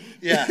cheap.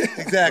 Yeah,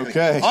 exactly.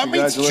 Okay, Our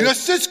meat's congratulations.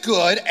 just as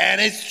good and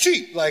it's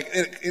cheap. Like,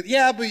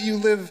 yeah, but you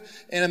live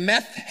in a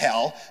meth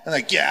hell. And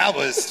like, yeah, I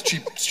was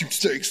cheap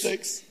steaks.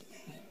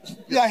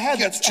 Yeah, I had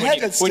that. I had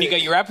that When you steak.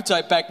 get your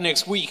appetite back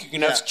next week, you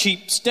can have Yeah.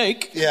 cheap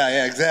steak.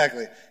 Yeah,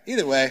 exactly.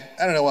 Either way,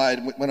 I don't know why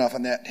I went off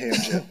on that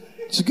tangent.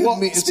 It's a good Well,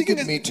 meat. It's a speaking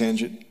good of- meat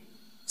tangent.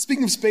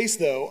 Speaking of space,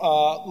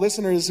 though,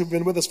 listeners who've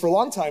been with us for a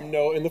long time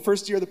know in the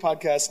first year of the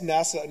podcast,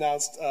 NASA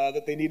announced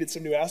that they needed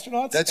some new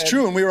astronauts. That's and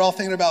true, and we were all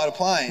thinking about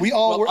applying. We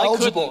all Well, were I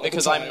eligible couldn't at the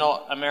because time. I'm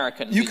not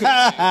American. You could.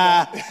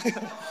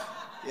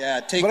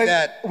 Yeah, take But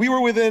that. we were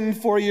within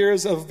 4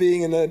 years of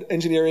being in an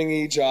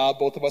engineering-y job,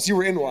 both of us. You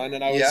were in one,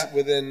 and I was Yeah.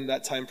 within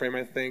that time frame,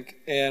 I think.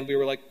 And we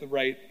were like the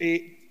right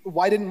age.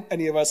 Why didn't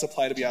any of us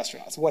apply to be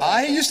astronauts? What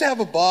I happened? used to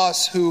have a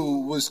boss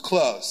who was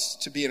close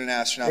to being an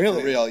astronaut Really?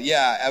 for real.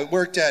 Yeah, I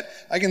worked at,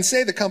 I can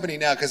say the company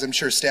now because I'm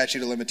sure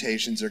statute of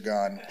limitations are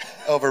gone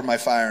over my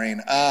firing.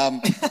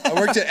 I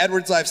worked at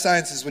Edwards Life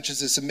Sciences, which is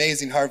this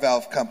amazing heart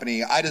valve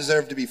company. I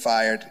deserve to be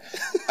fired.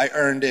 I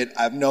earned it.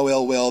 I have no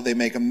ill will. They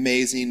make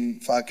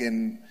amazing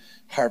fucking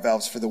heart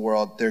valves for the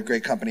world. They're a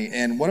great company.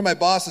 And one of my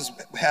bosses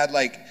had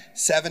like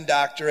 7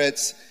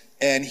 doctorates.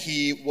 And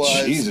he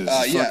was Jesus,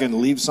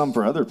 fucking leave some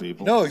for other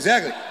people. No,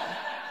 exactly.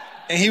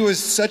 And he was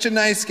such a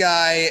nice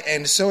guy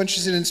and so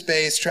interested in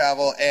space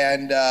travel.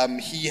 And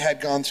he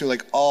had gone through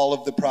like all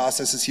of the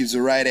processes. He was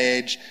the right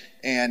age,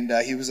 and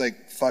he was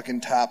like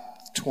fucking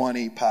top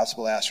 20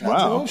 possible astronauts.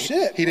 Wow. Oh,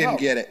 shit. He didn't Wow.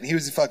 get it. He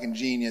was a fucking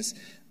genius.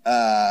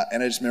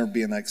 And I just remember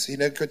being like, so you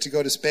know, good to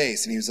go to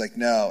space? And he was like,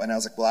 no. And I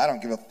was like, well, I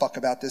don't give a fuck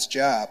about this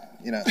job,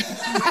 you know.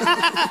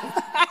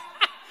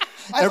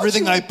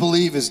 Everything I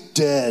believe is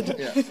dead.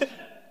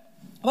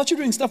 I thought you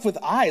were doing stuff with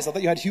eyes. I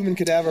thought you had human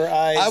cadaver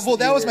eyes. Well,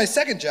 that You was were- my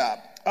second job.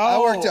 I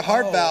worked at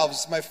Heart oh.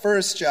 Valves, my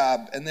first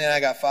job, and then I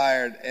got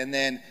fired. And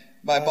then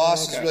my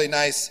boss was okay. really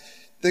nice.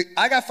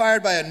 I got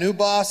fired by a new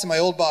boss, and my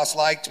old boss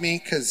liked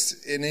me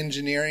because in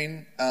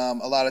engineering,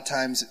 a lot of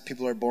times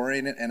people are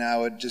boring, and I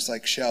would just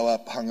like show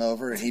up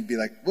hungover, and he'd be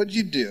like, "What'd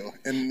you do?"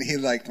 And he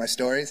liked my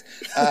stories.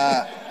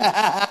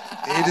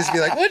 He'd just be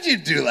like, "What'd you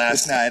do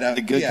last night?"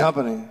 A good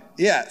company.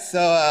 Yeah.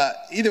 So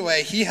either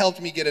way, he helped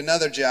me get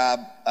another job.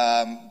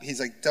 He's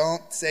like,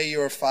 "Don't say you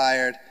were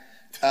fired.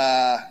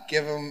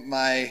 Give him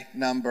my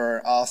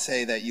number. I'll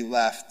say that you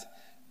left."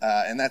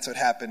 And that's what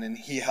happened, and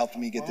he helped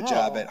me get the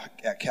job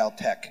at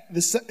Caltech.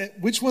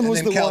 Which one was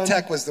and then the one?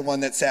 Caltech was the one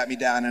that sat me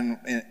down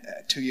in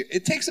 2 years.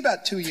 It takes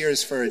about 2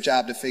 years for a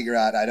job to figure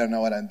out I don't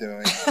know what I'm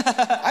doing.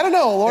 I don't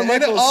know. Lorne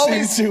Michaels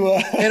seems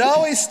to... It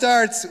always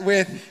starts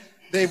with,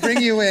 they bring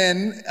you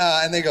in,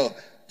 and they go,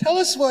 "Tell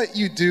us what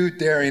you do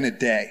during a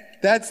day."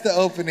 That's the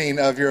opening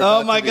of your...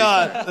 Oh, my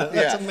God.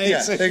 That's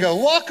amazing. Yeah. They go,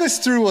 "Walk us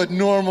through a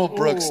normal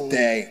Brooks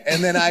day."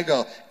 And then I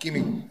go,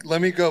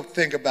 let me go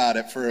think about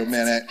it for a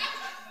minute.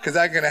 Because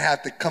I'm going to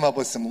have to come up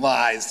with some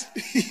lies.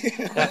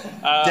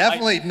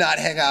 Definitely not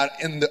hang out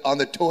on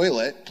the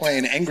toilet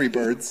playing Angry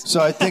Birds.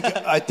 So I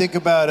think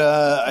about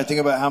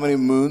how many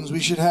moons we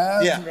should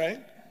have. Yeah.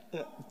 Right?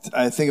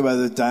 I think about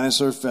the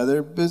dinosaur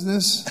feather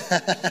business.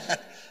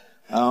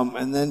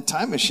 And then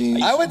time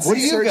machine. I would what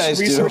do you guys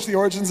research do? the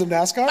origins of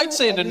NASCAR? I'd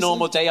say in a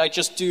normal day, I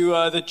just do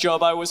the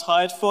job I was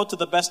hired for to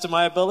the best of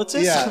my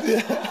abilities. Yeah.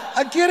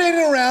 I get in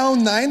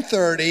around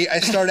 9:30. I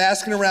start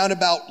asking around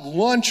about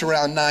lunch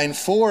around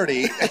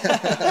 9:40.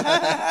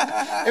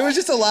 It was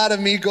just a lot of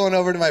me going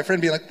over to my friend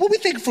being like, "What do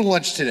we think for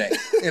lunch today?"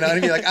 And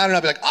he'd be like, "I don't know."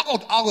 I'd be like,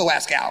 I'll go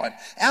ask Alan.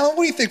 Alan,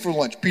 what do you think for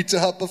lunch? Pizza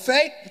Hut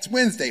buffet? It's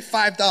Wednesday,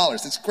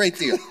 $5. It's a great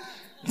deal.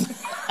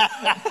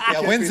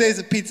 Yeah, Wednesdays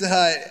at Pizza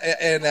Hut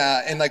in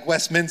like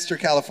Westminster,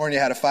 California,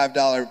 had a $5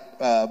 buffet.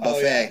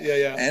 Oh,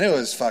 yeah. And it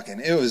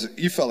was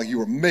you felt like you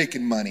were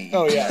making money.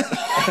 Oh, yeah.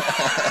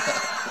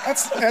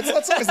 That's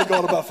always the goal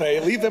of a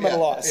buffet. Leave them at a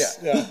loss.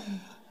 Yeah.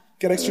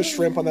 Get extra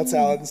shrimp on that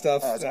salad and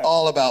stuff. It's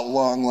all about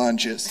long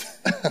lunches.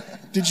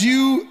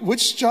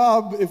 Which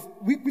job,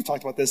 we've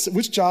talked about this,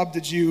 which job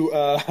did you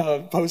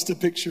post a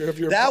picture of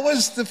your... That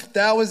was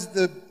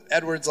the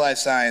Edwards Life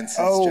Sciences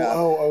job.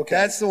 Oh, okay.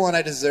 That's the one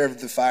I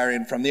deserved the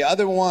firing from. The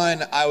other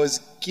one, I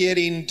was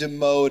getting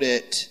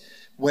demoted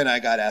when I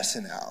got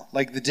SNL,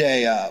 like the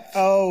day of.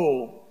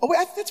 Oh,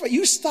 wait, that's right.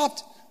 You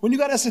stopped, when you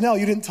got SNL,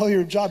 you didn't tell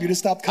your job, you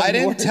just stopped coming I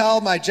didn't to work. tell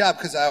my job,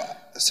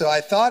 so I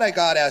thought I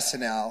got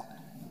SNL.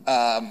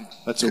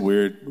 That's a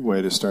weird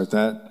way to start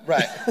that.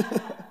 Right.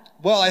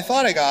 Well, I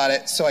thought I got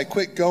it, so I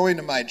quit going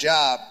to my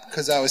job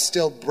because I was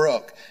still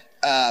broke.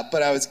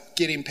 But I was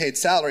getting paid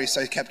salary,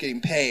 so I kept getting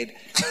paid.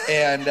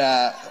 And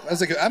I was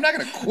like, I'm not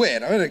going to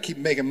quit. I'm going to keep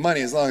making money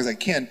as long as I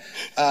can.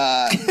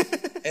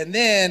 And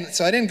then,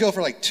 so I didn't go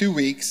for like 2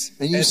 weeks.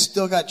 And you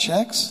still got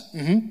checks?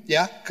 Mm-hmm.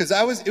 Yeah, because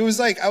I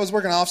was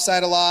working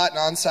off-site a lot and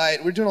on-site.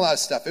 We were doing a lot of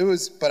stuff.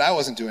 But I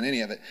wasn't doing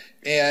any of it.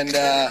 And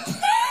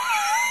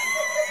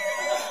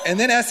and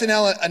then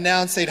SNL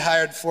announced they'd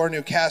hired 4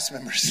 new cast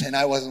members, and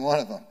I wasn't one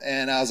of them.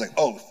 And I was like,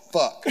 oh,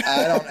 fuck,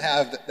 I don't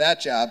have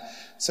that job.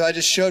 So I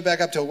just showed back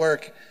up to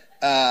work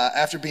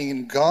after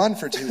being gone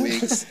for 2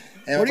 weeks.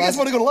 And Where do you guys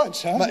want to go to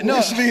lunch, huh? And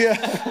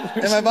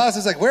my boss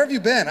was like, "Where have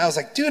you been?" I was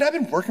like, "Dude, I've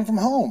been working from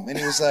home." And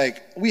he was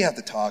like, "We have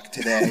to talk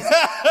today."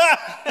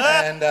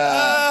 And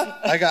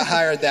I got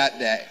hired that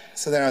day.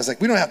 So then I was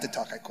like, "We don't have to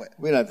talk." I quit.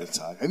 We don't have to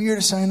talk. Have you heard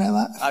of Saturday Night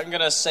Live? I'm going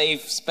to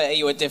spare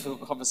you a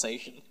difficult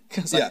conversation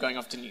because I'm going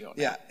off to New York.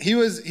 Yeah, he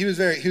was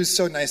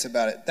so nice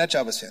about it. That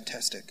job was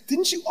fantastic.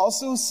 Didn't you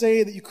also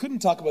say that you couldn't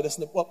talk about this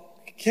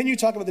can you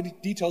talk about the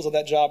details of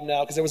that job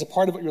now? Because there was a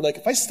part of it you were like,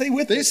 if I stay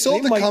with they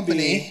sold the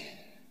company.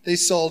 They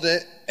sold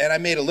it, and I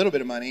made a little bit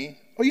of money.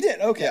 Oh, you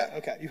did? Okay. Yeah.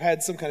 Okay. You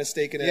had some kind of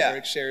stake in it,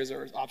 or shares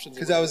or options.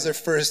 Because I was their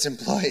first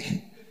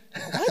employee.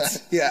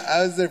 What? Yeah,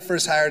 I was their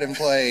first hired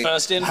employee.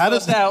 First in,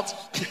 first out.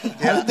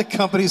 How did the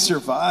company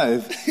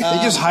survive? They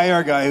just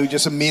hire a guy who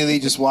just immediately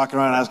just walking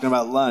around asking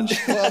about lunch.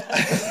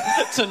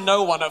 To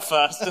no one at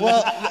first. And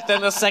then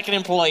the second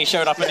employee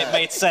showed up and it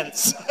made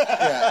sense.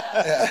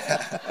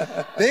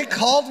 They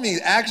called me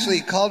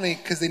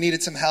because they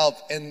needed some help.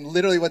 And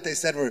literally what they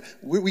said were,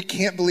 we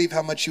can't believe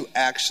how much you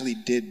actually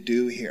did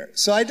do here.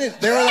 So I did.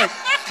 They were like,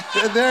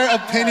 their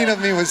opinion of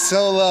me was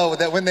so low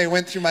that when they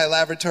went through my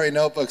laboratory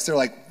notebooks, they're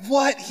like,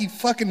 what? He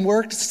fucking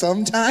worked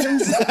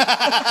sometimes?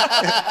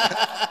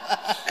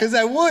 Because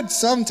I would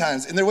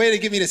sometimes. And their way to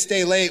get me to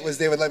stay late was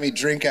they would let me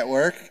drink at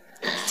work.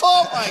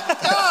 Oh my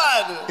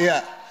God!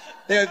 Yeah.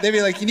 They'd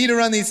be like, you need to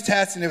run these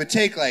tests, and it would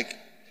take like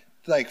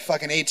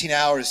fucking 18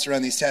 hours to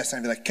run these tests. And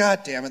I'd be like,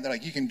 God damn it. They're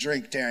like, you can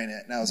drink during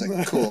it. And I was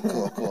like,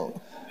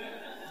 cool.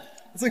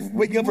 It's like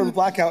waking up from a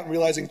blackout and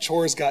realizing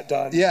chores got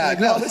done. Yeah, like,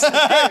 no. This is great.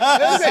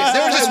 They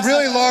were just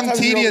really long,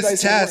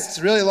 tedious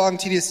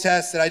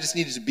tests that I just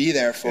needed to be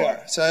there for.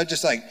 Yeah. So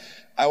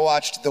I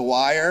watched The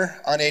Wire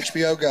on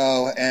HBO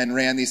Go and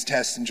ran these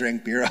tests and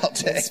drank beer all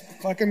day. That's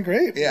fucking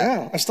great.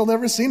 Yeah. I've still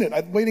never seen it.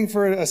 I'm waiting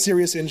for a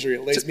serious injury.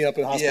 It lays me up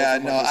in the hospital. Yeah,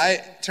 no.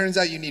 Turns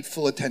out you need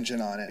full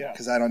attention on it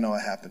because I don't know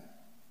what happened.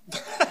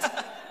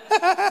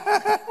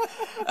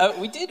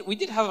 We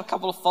did have a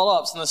couple of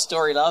follow-ups on the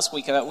story last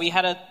week. We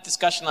had a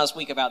discussion last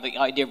week about the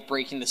idea of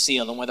breaking the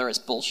seal and whether it's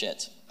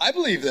bullshit. I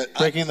believe that.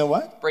 Breaking the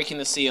what? Breaking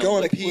the seal.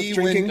 Going Like to pee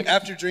with drinking?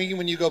 after drinking,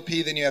 when you go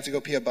pee, then you have to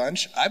go pee a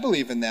bunch. I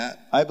believe in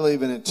that. I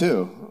believe in it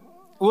too.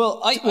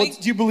 Well, Do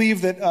you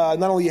believe that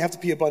not only you have to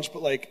pee a bunch,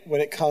 but like when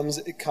it comes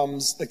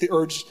like the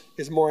urge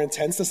is more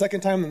intense the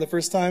second time than the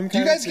first time? Do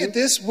you guys get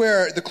this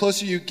where the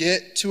closer you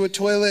get to a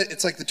toilet,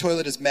 it's like the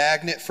toilet is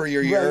magnet for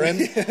your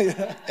urine?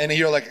 And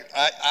you're like,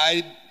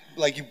 I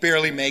like you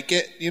barely make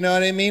it. You know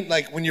what I mean?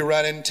 Like when you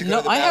run in to go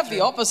to the I have bathroom.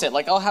 the opposite.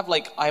 Like I'll have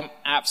I'm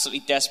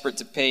absolutely desperate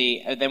to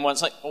pee, and then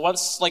once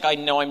I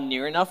know I'm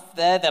near enough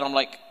there, then I'm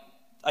like,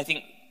 I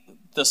think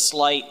the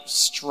slight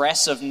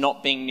stress of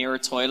not being near a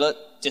toilet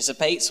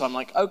dissipates. So I'm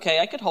like, okay,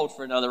 I could hold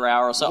for another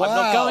hour or so. I'm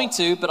not Wow. going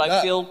to, but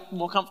I feel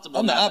more comfortable.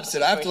 I'm the now.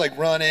 opposite. I have to like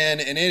run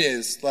in, and it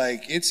is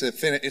like it's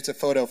a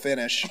photo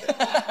finish.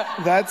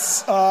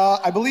 That's,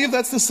 I believe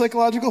that's the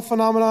psychological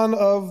phenomenon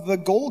of the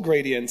goal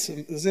gradient.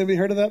 Has anybody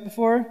heard of that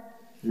before?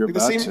 You're Like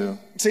about the to.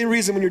 same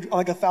reason when you're on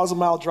like a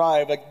 1,000-mile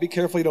drive, like be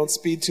careful you don't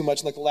speed too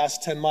much in like the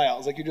last 10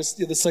 miles. Like the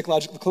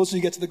psychological, the closer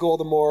you get to the goal,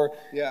 the more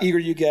eager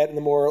you get, and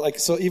the more like,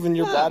 so even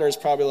your bladder is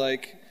probably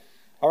like,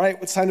 all right,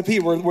 it's time to pee.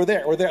 We're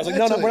there. I was like,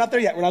 no, we're not there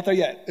yet. We're not there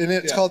yet. And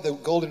it's called the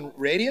golden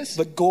radius?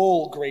 The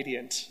goal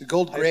gradient. The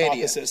goal gradient.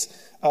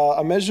 Hypothesis.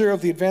 A measure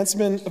of the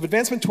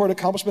advancement toward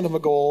accomplishment of a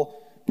goal.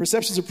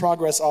 Perceptions of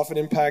progress often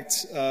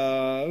impact.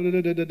 Oh,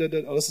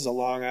 this is a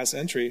long ass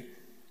entry.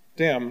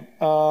 Damn.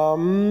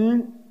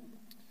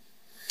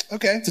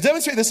 Okay. To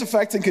demonstrate this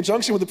effect in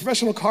conjunction with a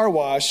professional car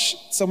wash,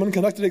 someone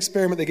conducted an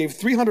experiment. They gave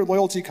 300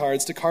 loyalty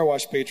cards to car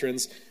wash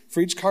patrons.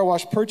 For each car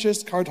wash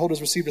purchased,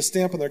 cardholders received a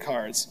stamp on their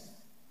cards.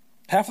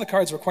 Half the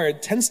cards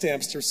required 10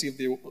 stamps to receive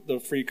the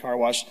free car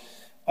wash,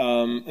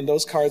 and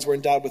those cards were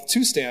endowed with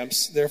 2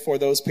 stamps. Therefore,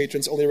 those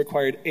patrons only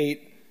required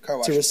 8 car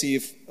wash to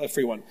receive a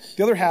free one.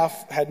 The other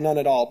half had none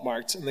at all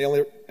marked, and they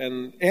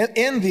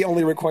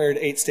only required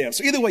 8 stamps.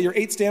 So either way, you're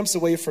 8 stamps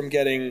away from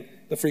getting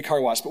the free car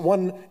wash. But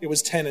one, it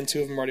was 10, and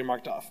 2 of them already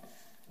marked off.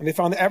 And they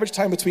found the average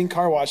time between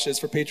car washes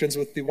for patrons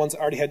with the ones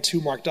that already had 2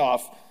 marked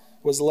off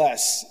was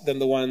less than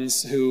the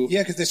ones who...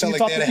 Yeah, because they so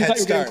felt like they had a you head thought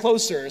you were start. getting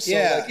closer. So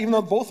like, even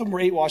though both of them were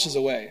 8 washes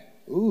away.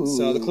 Ooh.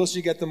 So the closer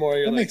you get, the more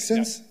you're That like... makes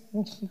sense.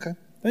 Yeah. Oh, okay.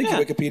 Thank you,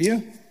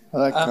 Wikipedia. I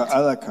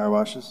like car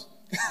washes.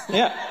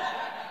 Yeah.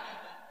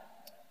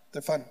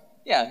 They're fun.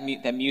 Yeah,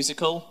 they're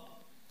musical.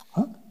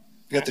 You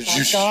got the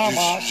juice.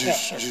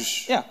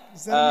 Yeah.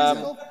 Is that a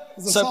musical?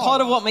 It's a So song.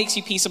 part of what makes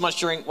you pee so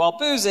much while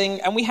boozing,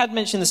 and we had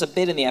mentioned this a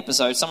bit in the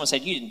episode. Someone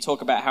said you didn't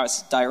talk about how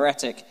it's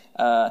diuretic.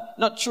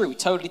 Not true. We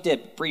totally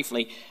did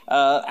briefly.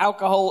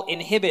 Alcohol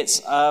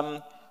inhibits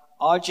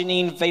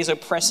arginine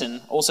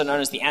vasopressin, also known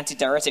as the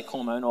antidiuretic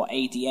hormone, or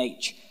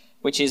ADH,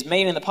 which is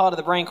made in the part of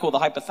the brain called the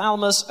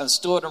hypothalamus and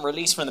stored and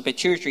released from the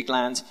pituitary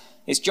gland.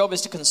 Its job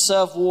is to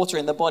conserve water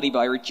in the body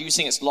by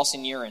reducing its loss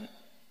in urine.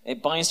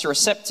 It binds to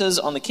receptors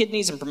on the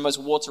kidneys and promotes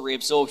water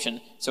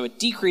reabsorption, so a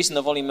decrease in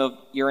the volume of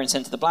urine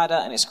sent to the bladder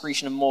and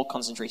excretion of more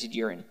concentrated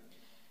urine.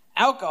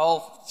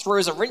 Alcohol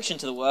throws a wrench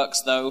into the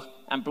works, though,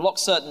 and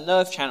blocks certain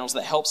nerve channels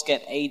that helps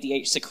get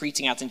ADH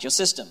secreting out into your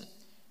system.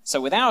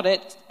 So without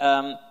it,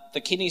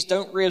 the kidneys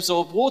don't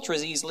reabsorb water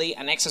as easily,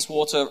 and excess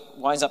water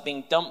winds up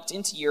being dumped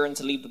into urine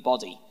to leave the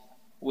body.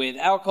 With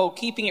alcohol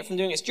keeping it from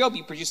doing its job,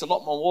 you produce a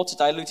lot more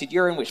water-diluted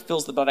urine, which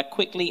fills the bladder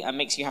quickly and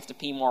makes you have to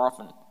pee more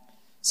often.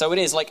 So it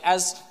is like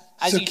as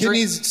you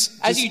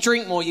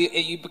drink more,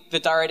 the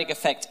diuretic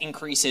effect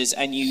increases,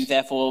 and you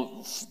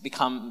therefore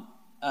become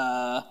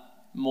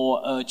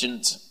more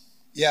urgent.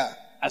 Yeah.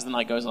 As the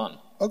night goes on.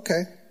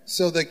 Okay.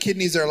 So the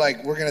kidneys are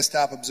like, we're going to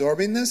stop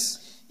absorbing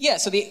this? Yeah.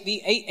 So the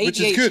ADH,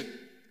 which is good.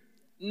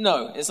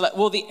 No, it's like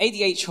the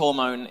ADH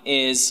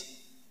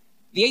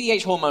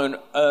hormone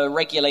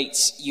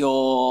regulates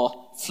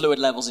your fluid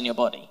levels in your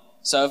body.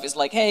 So if it's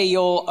like, hey,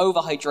 you're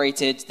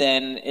overhydrated,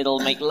 then it'll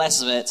make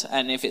less of it.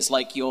 And if it's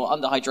like you're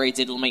underhydrated,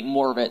 it'll make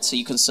more of it so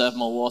you conserve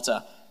more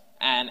water.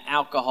 And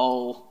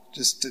alcohol...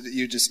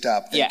 You just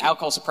stop thinking. Yeah,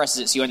 alcohol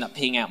suppresses it so you end up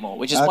peeing out more,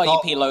 which is why you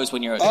pee loads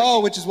when you're drinking. Oh,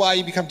 which is why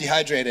you become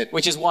dehydrated.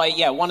 Which is why,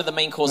 one of the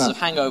main causes of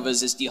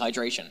hangovers is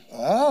dehydration.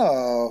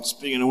 Oh.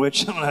 Speaking of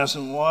which, I'm going to have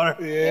some water.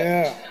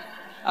 Yeah.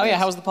 Oh, yeah,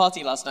 how was the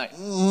party last night?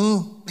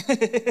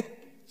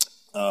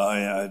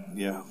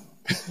 Yeah.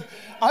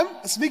 I'm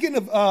speaking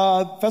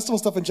of festival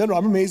stuff in general.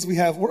 I'm amazed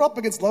we're up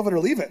against Love It or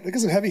Leave It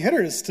because of heavy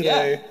hitters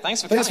today. Yeah,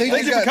 thanks for coming.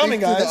 Thank you for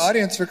coming, Thank you guys. to the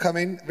audience for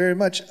coming very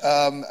much.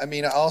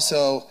 I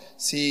also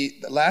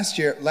see last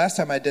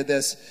time I did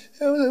this,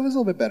 it was a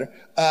little bit better.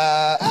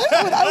 I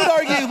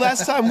would argue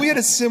last time we had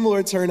a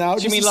similar turnout.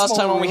 Do you mean last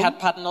time when we had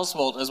Patton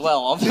Oswalt as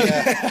well?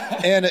 Yeah.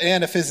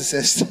 and a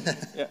physicist.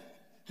 Yeah.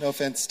 No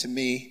offense to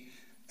me.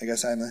 I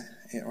guess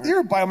You're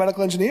a biomedical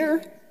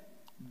engineer.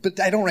 But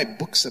I don't write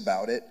books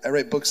about it. I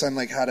write books on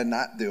how to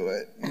not do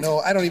it. No,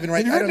 I don't even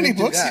write. Have you written any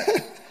books?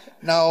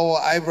 No,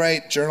 I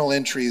write journal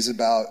entries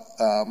about,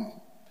 I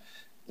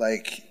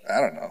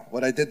don't know,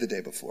 what I did the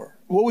day before.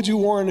 What would you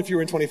warn if you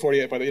were in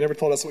 2048? By the way, you never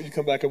told us what you'd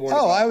come back and warn.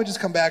 Oh, about. I would just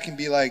come back and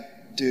be like,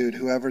 dude,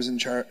 whoever's in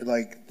charge,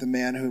 like the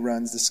man who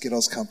runs the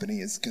Skittles company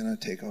is gonna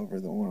take over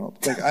the world.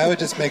 Like I would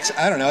just make,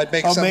 I don't know, I'd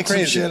make something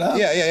crazy. Some shit up.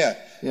 Yeah.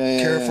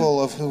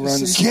 Careful of who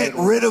runs. Get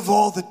rid of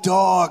all the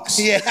dogs.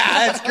 Yeah,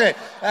 that's great.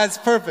 That's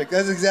perfect.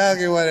 That's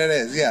exactly what it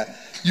is. Yeah.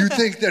 You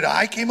think that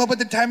I came up with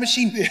the time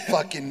machine?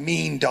 Fucking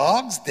mean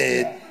dogs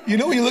did. You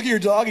know when you look at your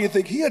dog and you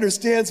think, he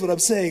understands what I'm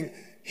saying.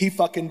 He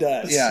fucking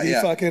does. Yeah, he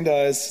fucking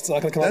does. It's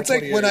not going to come out in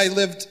 20 years.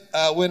 That's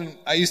like when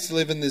I used to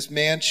live in this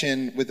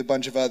mansion with a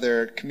bunch of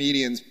other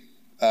comedians.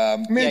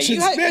 Mansion's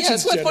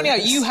let's point out,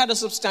 generous. you had a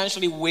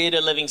substantially weirder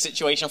living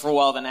situation for a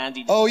while than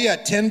Andy did. Oh yeah,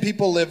 10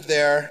 people lived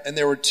there, and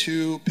there were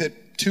two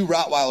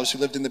Rottweilers who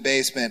lived in the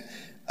basement.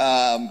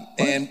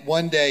 And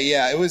one day,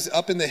 it was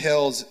up in the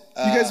hills.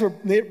 You guys were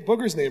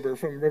Booger's neighbor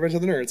from Revenge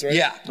of the Nerds, right?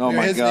 Yeah. Oh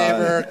my his God.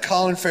 neighbor,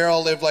 Colin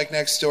Farrell, lived like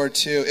next door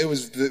too. It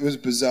was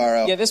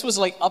bizarro. Yeah, this was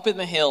like up in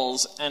the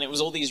hills, and it was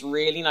all these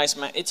really nice.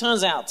 It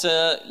turns out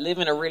to live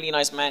in a really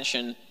nice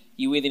mansion,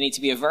 you either need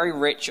to be a very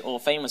rich or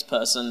famous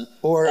person,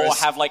 or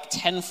have like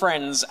 10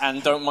 friends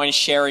and don't mind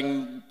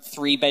sharing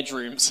 3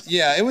 bedrooms.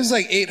 Yeah, it was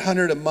like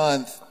 $800 a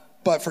month,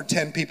 but for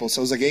 10 people,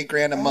 so it was like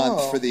 $8,000 a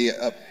month for the.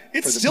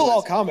 It's still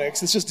all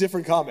comics. It's just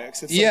different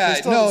comics. It's It's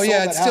still.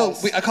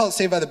 I call it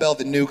Saved by the Bell,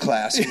 the new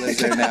class who lives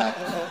there now.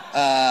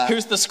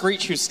 Who's the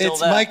Screech who's still It's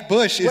there? Mike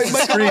Bush is the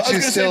Screech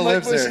who still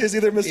lives Mike Bush there. is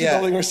either Mr.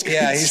 Building or Screech.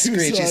 Yeah, he's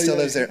Screech. He still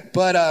lives there.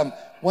 But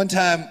one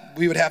time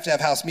we would have to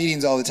have house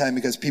meetings all the time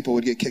because people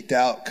would get kicked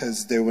out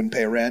because they wouldn't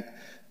pay rent.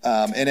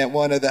 And at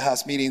one of the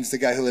house meetings, the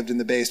guy who lived in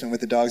the basement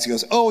with the dogs, he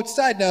goes, "Oh,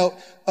 side note,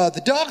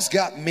 the dogs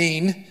got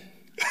mean."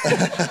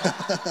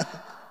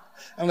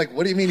 I'm like,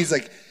 "What do you mean?" He's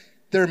like,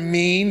 "They're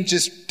mean.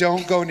 Just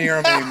don't go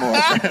near them anymore."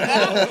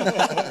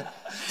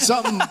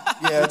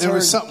 There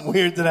was something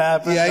weird that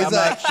happened. Yeah, he's I'm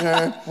like,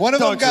 not sure. One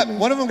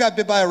of them got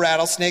bit by a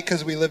rattlesnake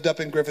because we lived up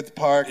in Griffith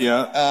Park.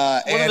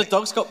 Yeah. One of the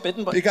dogs got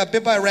bitten by... He got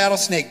bit by a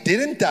rattlesnake,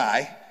 didn't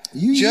die.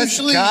 You just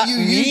usually got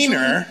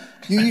meaner.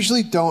 You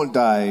usually don't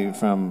die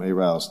from a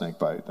rattlesnake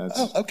bite.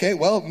 That's Okay,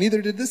 well,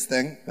 neither did this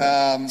thing.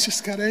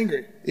 Just got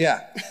angry.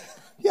 Yeah.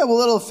 yeah.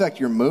 Well, it'll affect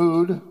your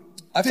mood.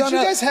 Did you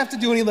guys have to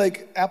do any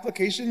like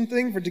application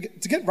thing to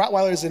get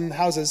Rottweilers in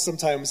houses?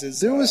 Sometimes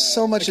There was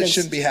so much that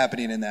shouldn't be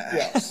happening in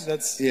that house.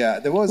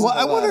 There was. Well,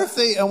 I wonder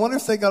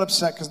if they got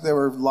upset because they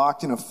were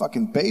locked in a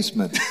fucking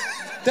basement.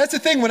 That's the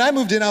thing. When I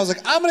moved in, I was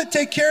like, I'm going to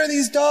take care of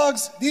these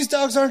dogs. These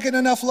dogs aren't getting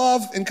enough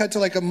love. And cut to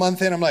like a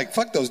month in, I'm like,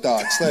 fuck those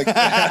dogs. Like, those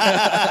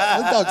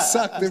dogs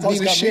suck. They're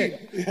mean as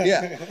shit.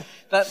 Yeah.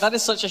 That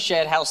is such a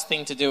shared house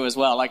thing to do as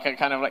well. Like a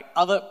kind of like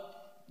other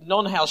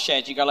non-house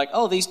shared, you go like,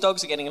 oh, these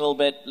dogs are getting a little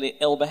bit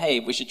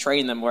ill-behaved. We should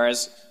train them.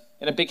 Whereas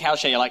in a big house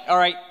share, you're like, all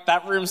right,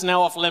 that room's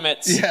now off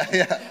limits.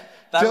 Yeah.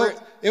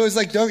 It was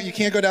like, you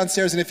can't go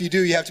downstairs. And if you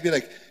do, you have to be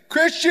like,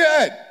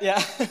 Christian.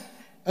 Yeah.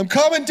 I'm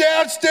coming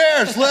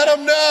downstairs. Let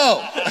them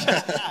know.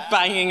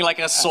 Banging like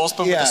a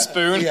saucepan with a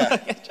spoon. Yeah.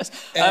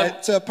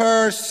 It's a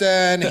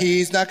person.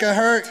 He's not going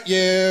to hurt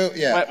you.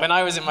 Yeah. When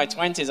I was in my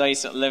 20s, I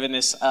used to live in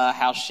this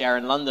house share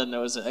in London. There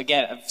was,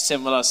 again, a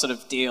similar sort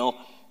of deal.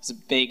 It was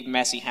a big,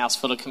 messy house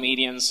full of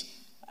comedians.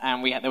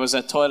 And there was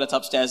a toilet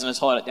upstairs and a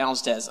toilet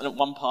downstairs. And at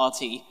one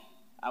party,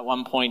 at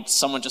one point,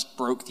 someone just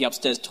broke the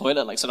upstairs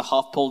toilet, like sort of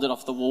half pulled it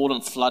off the wall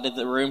and flooded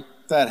the room.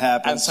 That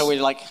happens. And so we're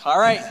like, all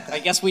right, I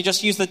guess we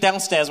just use the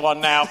downstairs one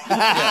now.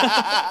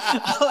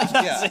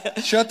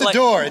 Shut the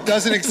door. It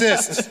doesn't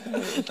exist.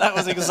 That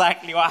was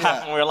exactly what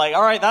happened. We were like,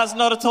 all right, that's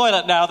not a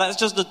toilet now. That's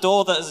just a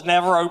door that has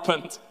never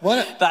opened.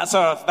 That's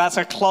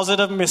a closet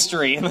of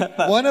mystery.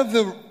 One of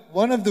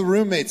the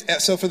roommates.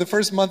 So for the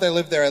first month I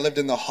lived there, I lived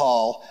in the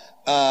hall.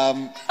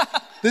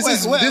 Wait,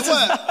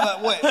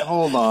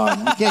 hold on.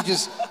 You can't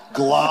just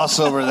gloss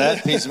over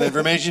that piece of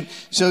information.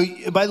 So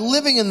by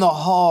living in the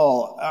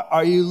hall,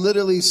 are you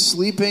literally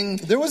sleeping?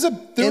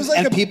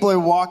 And people are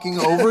walking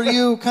over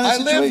you kind of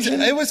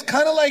situation? It was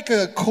kind of like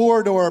a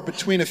corridor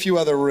between a few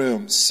other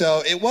rooms.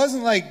 So it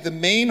wasn't like the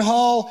main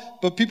hall,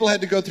 but people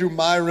had to go through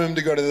my room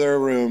to go to their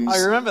rooms. I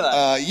remember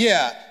that.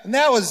 Yeah. And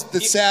that was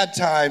the sad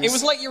times. It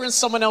was like you're in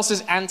someone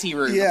else's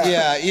ante-room.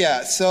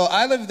 Yeah. So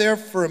I lived there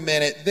for a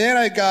minute. Then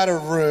I got a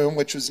room,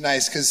 which was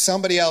nice because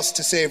somebody else,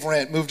 to save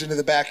rent, moved into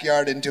the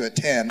backyard into a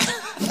 10.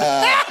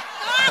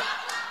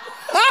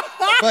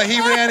 But he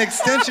ran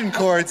extension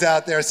cords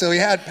out there, so he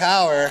had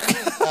power.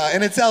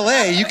 And it's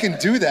LA, you can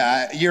do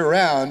that year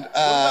round. What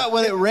about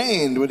when it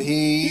rained? Would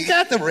he? He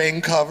got the rain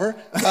cover.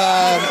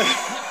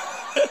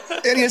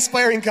 Any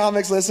aspiring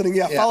comics listening,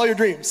 follow your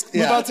dreams.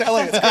 Move out to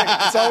LA. It's great.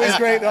 It's always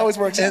great. It always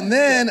works out. And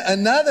then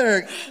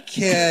another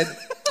kid,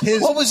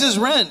 what was his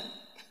rent?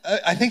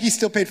 I think he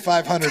still paid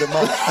 $500 a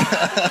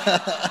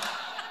month.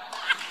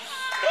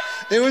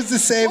 It was the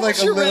same, what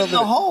was your rent in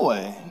the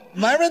hallway?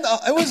 My rent,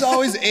 it was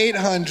always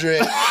 $800.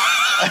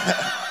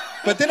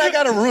 But then I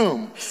got a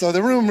room, so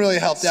the room really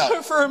helped out.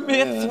 So for a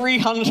mere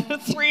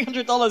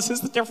 $300 is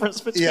the difference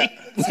between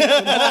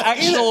an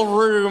actual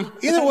room.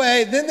 Either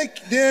way,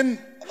 then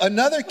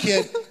another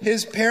kid,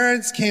 his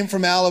parents came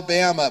from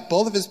Alabama.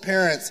 Both of his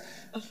parents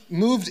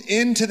moved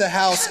into the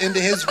house, into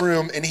his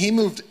room, and he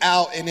moved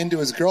out and into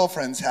his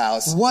girlfriend's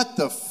house. What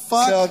the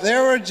fuck? So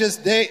there were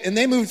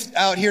they moved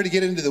out here to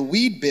get into the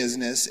weed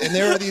business, and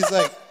there were these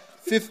like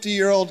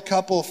 50-year-old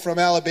couple from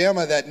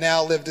Alabama that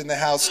now lived in the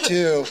house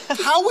too.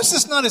 How was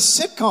this not a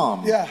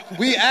sitcom? Yeah.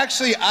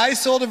 I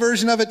sold a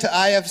version of it to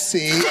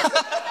IFC,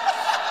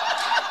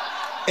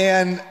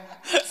 and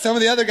some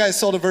of the other guys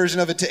sold a version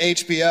of it to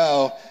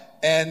HBO,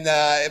 and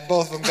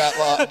both of them got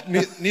lost.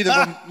 Neither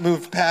of them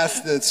moved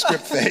past the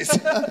script phase.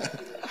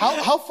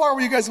 How far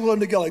were you guys willing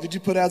to go? Like, did you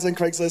put ads on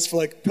Craigslist for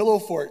like Pillow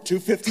Fort,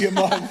 $250 a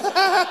month?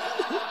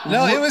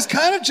 No, it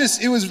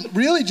was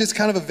really just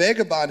kind of a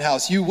vagabond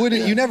house.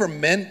 You never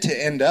meant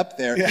to end up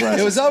there. Yeah. Right.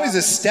 It was always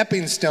a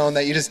stepping stone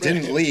that you just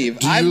didn't leave.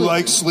 Do you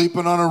like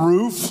sleeping on a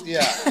roof?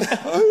 Yeah.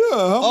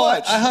 How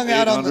much? I hung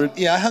out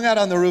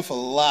on the roof a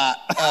lot.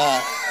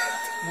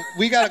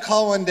 We got a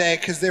call one day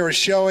because they were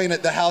showing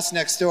at the house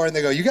next door, and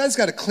they go, "You guys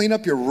got to clean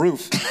up your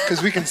roof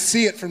because we can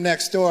see it from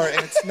next door,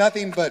 and it's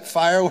nothing but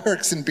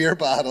fireworks and beer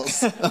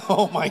bottles."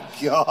 Oh my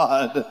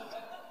God.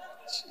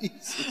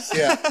 Jesus.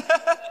 Yeah.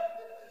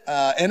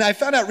 And I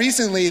found out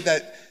recently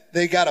that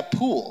they got a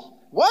pool.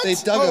 What? They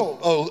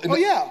dug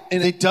yeah.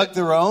 And They dug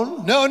their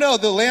own? No.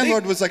 The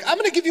landlord was like, "I'm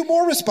going to give you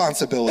more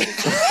responsibility."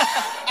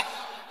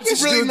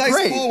 It's a really doing nice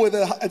great. pool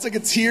it's like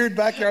a tiered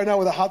backyard now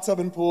with a hot tub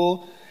and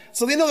pool.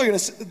 So they know they're going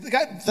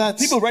to,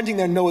 people renting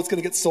there know it's going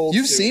to get sold.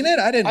 You've seen it?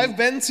 I didn't. I've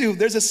been to,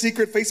 there's a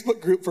secret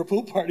Facebook group for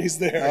pool parties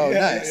there. Oh,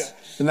 Yeah, nice. yeah.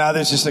 And now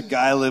there's just a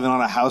guy living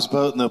on a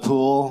houseboat in the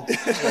pool.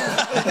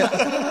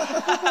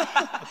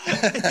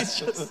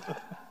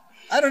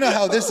 I don't know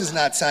how this is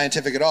not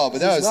scientific at all,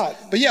 but that It's was.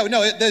 not. But yeah,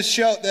 no, that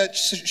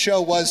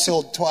show was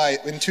sold twice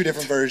in two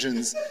different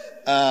versions.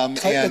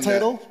 The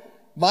title?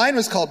 Mine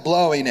was called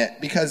Blowing It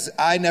because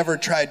I never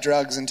tried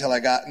drugs until I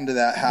got into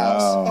that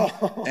house.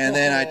 And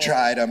then I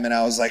tried them and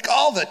I was like,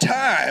 all the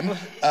time.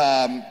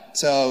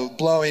 So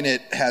Blowing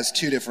It has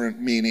two different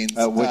meanings.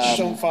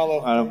 Don't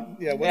follow.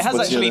 Yeah, It has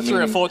What's the actually other 3 or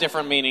meaning? 4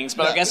 different meanings,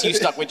 but I guess you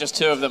stuck with just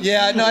 2 of them.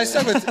 Yeah, no, I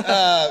stuck with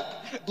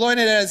Blowing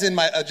It as in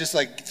my just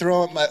like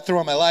throwing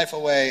my life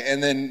away,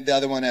 and then the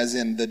other one as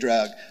in the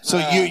drug. So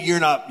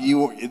you're not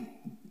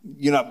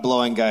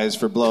blowing guys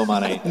for blow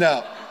money.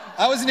 No,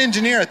 I was an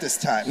engineer at this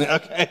time.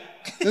 Okay.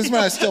 This is when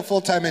I was still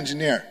full-time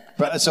engineer.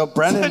 So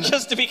Brennan,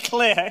 Just to be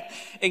clear,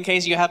 in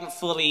case you hadn't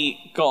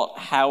fully got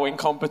how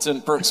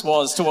incompetent Brooks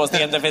was towards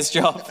the end of his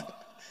job,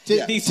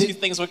 these 2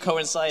 things were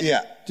coinciding.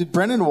 Yeah. did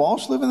Brendan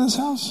Walsh live in this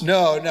house?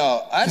 No.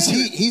 Because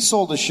he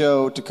sold a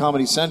show to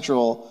Comedy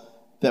Central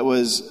that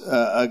was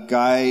a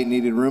guy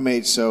needed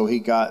roommates, so he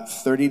got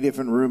 30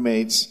 different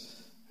roommates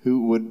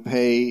who would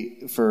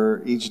pay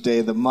for each day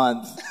of the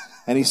month.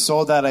 And he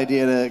sold that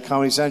idea to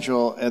Comedy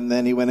Central, and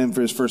then he went in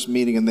for his first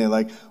meeting, and they're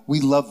like, "We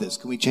love this.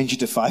 Can we change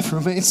it to 5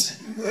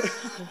 roommates?"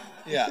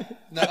 Yeah.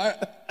 No,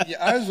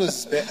 ours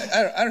was,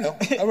 I don't know.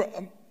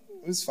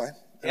 It was fine.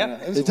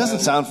 It doesn't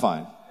sound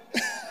fine.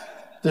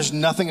 There's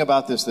nothing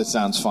about this that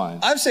sounds fine.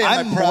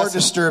 I'm more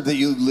disturbed that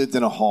you lived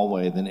in a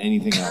hallway than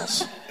anything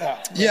else.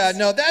 Yeah,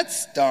 no, that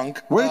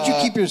stunk. Where did you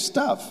keep your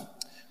stuff?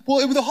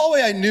 Well, the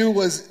hallway I knew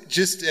was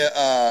just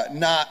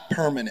not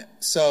permanent.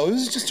 So it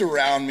was just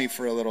around me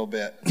for a little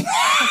bit.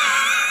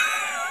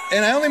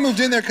 And I only moved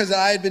in there because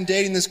I had been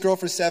dating this girl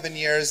for 7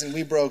 years, and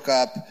we broke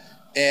up.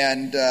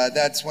 And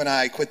that's when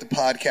I quit the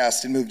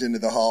podcast and moved into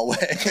the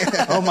hallway.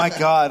 Oh, my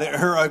God.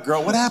 Her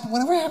girl. What happened?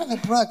 Whatever happened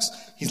to Brooks?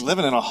 He's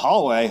living in a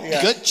hallway.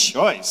 Yeah. Good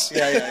choice.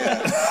 Yeah.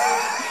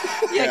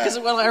 Yeah, because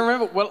I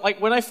remember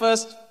when I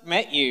first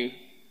met you,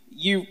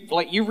 you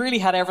really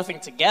had everything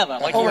together.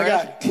 Like, Oh my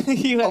God.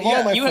 you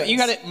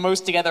had it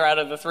most together out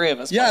of the 3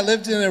 of us. Yeah, I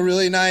lived in a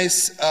really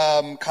nice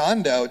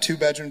condo,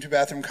 2-bedroom,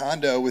 2-bathroom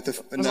condo with a.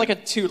 It was like a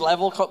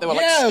 2-level. They were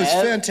like it was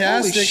stairs.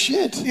 fantastic. Holy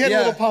shit. You had a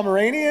little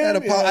Pomeranian.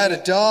 I had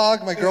a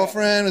dog. My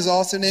girlfriend was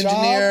also an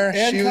engineer.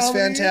 and She was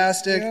comedy.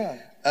 fantastic.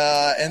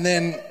 Yeah. And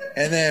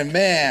then,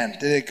 man,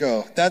 did it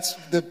go? That's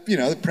the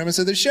premise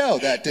of the show.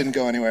 That didn't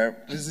go anywhere.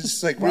 It was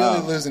just like really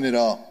losing it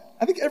all.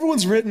 I think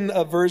everyone's written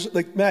a version.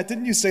 Like, Matt,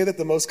 didn't you say that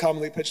the most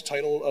commonly pitched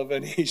title of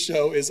any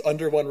show is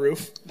Under One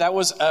Roof? That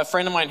was a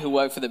friend of mine who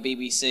worked for the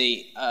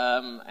BBC,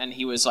 and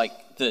he was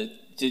like the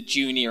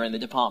junior in the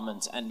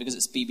department. And because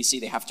it's BBC,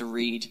 they have to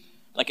read,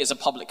 like it's a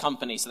public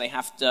company, so they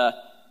have to,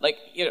 like,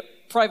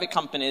 private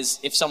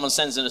companies, if someone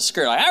sends in a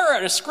script, like, I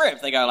wrote a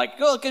script, they go like,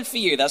 oh, good for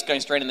you, that's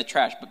going straight in the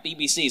trash. But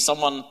BBC,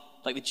 someone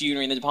like the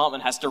junior in the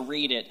department has to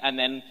read it and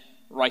then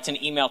write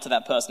an email to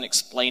that person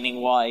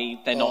explaining why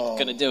they're not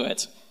going to do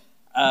it.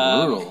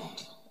 Brutal.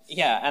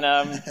 Yeah,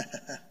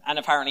 and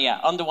apparently,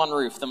 Under One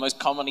Roof, the most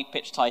commonly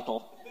pitched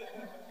title.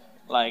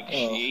 Like,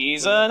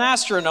 he's an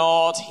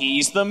astronaut,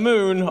 he's the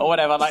moon, or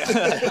whatever. Like,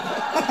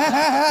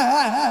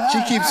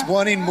 She keeps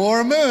wanting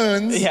more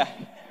moons. yeah,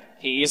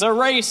 he's a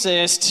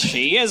racist,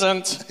 she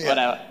isn't,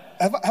 whatever.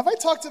 Have I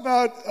talked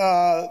about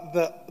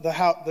the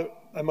house?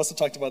 I must have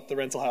talked about the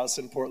rental house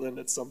in Portland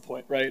at some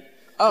point, right?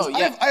 Oh,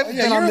 yeah. I've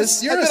been on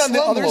this. you're I've been a on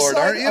the other slumlord, side.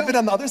 aren't you? I've been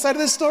on the other side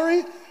of this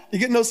story. You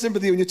get no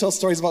sympathy when you tell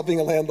stories about being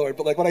a landlord,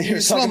 but like when I hear You're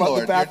you a talking about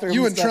the slumlord. bathroom,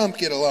 You and stuff, Trump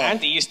get along.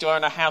 Andy used to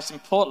own a house in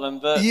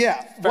Portland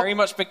that very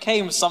much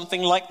became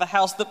something like the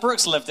house that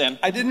Brooks lived in.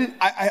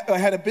 I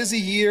had a busy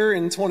year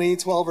in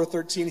 2012 or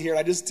 13 here, and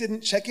I just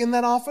didn't check in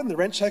that often. The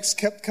rent checks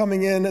kept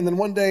coming in, and then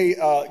one day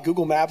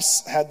Google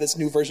Maps had this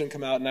new version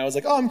come out, and I was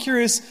like, oh, I'm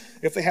curious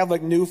if they have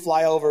like new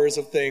flyovers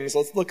of things.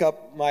 Let's look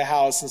up my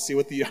house and see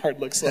what the yard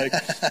looks like.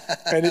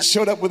 And it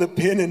showed up with a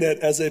pin in it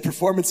as a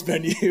performance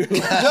venue.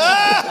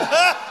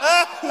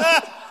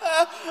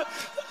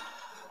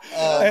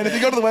 And if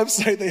you go to the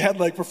website, they had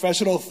like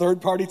professional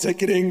third-party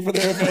ticketing for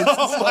their events.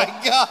 Oh my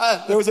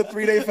God! There was a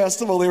 3-day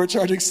festival. They were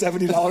charging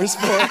 $70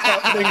 for it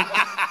happening.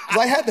 'Cause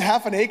I had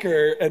half an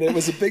acre, and it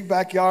was a big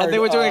backyard. And they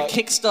were doing a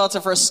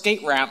Kickstarter for a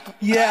skate ramp.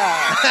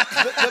 Yeah.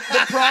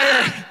 the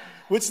prior,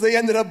 which they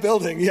ended up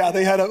building. Yeah,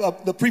 they had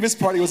the previous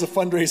party was a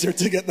fundraiser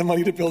to get the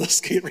money to build a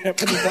skate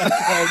ramp in the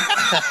backyard.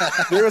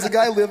 There was a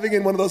guy living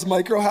in one of those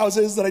micro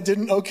houses that I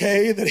didn't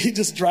okay, that he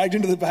just dragged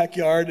into the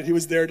backyard, and he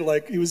was there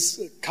to he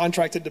was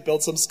contracted to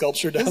build some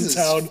sculpture downtown. This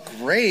is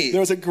great. There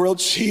was a grilled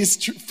cheese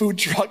food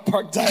truck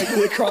parked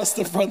diagonally across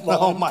the front lawn.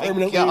 Oh my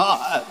permanently.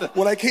 God.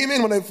 When I came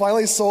in, when I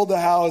finally sold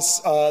the house,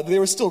 they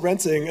were still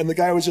renting, and the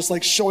guy was just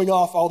like showing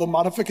off all the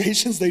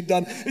modifications they'd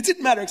done. It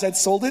didn't matter because I'd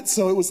sold it,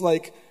 so it was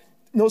like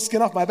no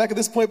skin off my back at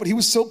this point, but he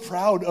was so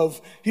proud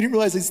he didn't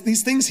realize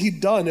these things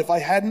he'd done. If I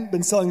hadn't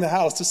been selling the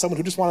house to someone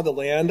who just wanted the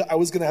land, I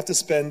was going to have to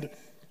spend,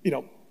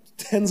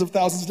 tens of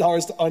thousands of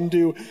dollars to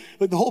undo.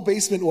 Like the whole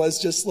basement was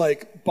just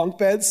like bunk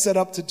beds set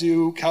up to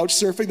do couch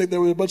surfing. Like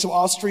there were a bunch of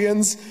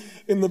Austrians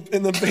in the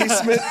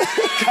basement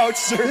couch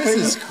surfing.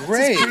 This is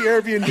great. This is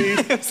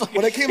pre-Airbnb.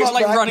 When I came It was out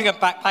like back, running a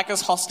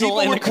backpackers hostel.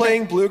 people were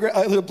playing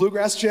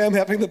bluegrass jam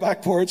happening in the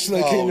back porch. And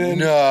I came in.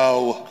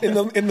 No. In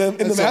the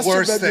That's the master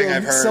worst thing bedroom,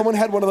 I've heard. someone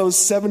had one of those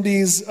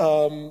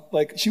 70s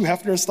like Hugh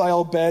Hefner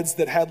style beds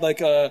that had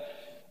like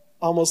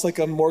almost like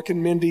a Mork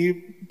and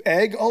Mindy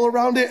egg all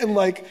around it, and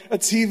like a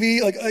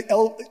TV, like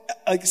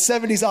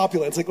 70s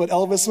opulence, like what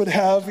Elvis would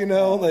have,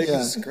 like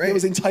That's great.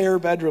 His entire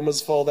bedroom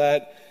was full of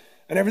that.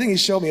 And everything he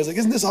showed me, I was like,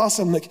 isn't this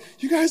awesome? Like,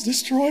 you guys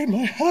destroyed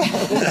my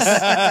house. You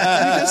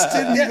just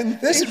didn't even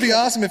This would be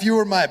awesome if you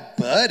were my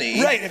buddy.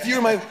 Right, if you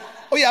were my...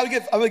 Oh yeah,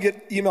 I would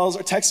get emails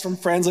or texts from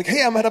friends like,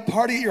 hey, I'm at a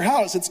party at your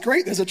house. It's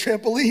great. There's a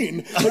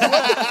trampoline. Like,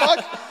 what the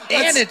fuck?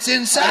 And it's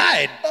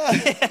inside.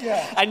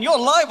 And you're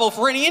liable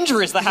for any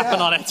injuries that happen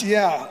on it.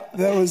 Yeah,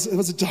 it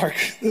was a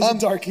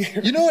dark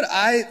year. You know what?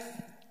 I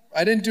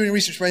didn't do any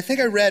research, but I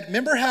think I read.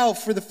 Remember how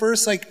for the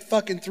first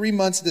fucking 3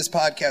 months of this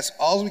podcast,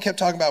 all we kept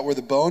talking about were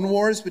the bone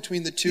wars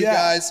between the two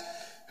guys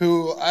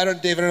who Dave, I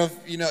don't know if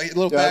you know a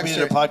little Yeah, we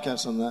did a backstory.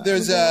 podcast on that.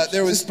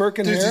 There was Burke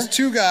and there's Hare? these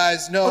two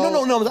guys. No,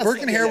 Oh, no, that's-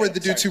 Burke and Hare yeah, were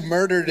the dudes sorry. who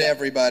murdered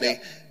everybody,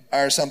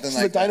 or something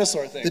like the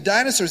dinosaur that. thing. The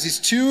dinosaurs.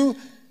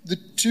 The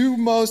two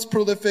most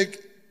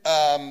prolific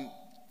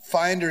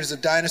finders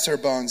of dinosaur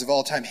bones of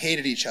all time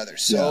hated each other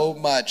so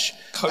much.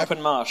 Cope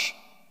and Marsh.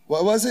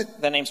 What was it?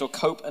 Their names were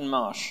Cope and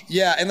Marsh.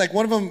 Yeah, and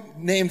one of them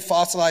named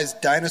fossilized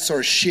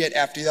dinosaur shit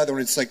after the other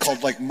one. It's called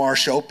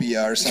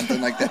Marshopia or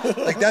something like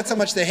that. That's how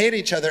much they hate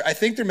each other. I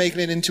think they're making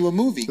it into a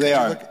movie. They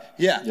are.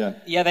 Yeah.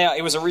 Yeah, they are.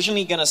 It was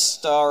originally going to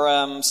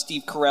star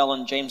Steve Carell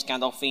and James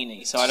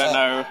Gandolfini, so I don't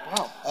know.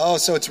 Wow. Oh,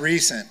 so it's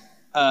recent.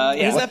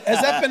 Has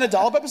that been a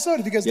Dollop episode?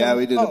 Have you guys Yeah, done?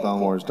 we did a Bone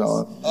Wars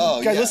dollop.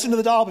 Oh, Guys, yeah. listen to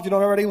the Dollop. If you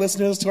don't already,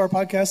 listeners to our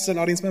podcasts and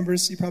audience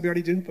members, you probably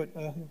already do. But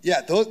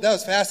Yeah, that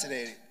was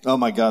fascinating. Oh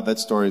my God, that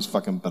story is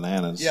fucking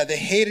bananas. Yeah, they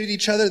hated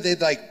each other. They'd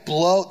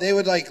blow. They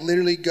would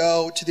literally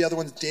go to the other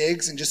one's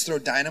digs and just throw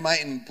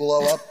dynamite and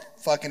blow up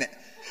fucking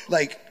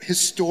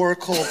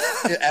historical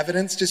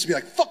evidence just to be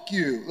like, fuck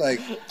you.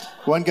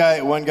 One guy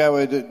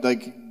would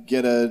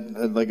get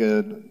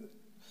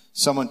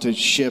someone to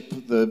ship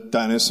the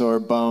dinosaur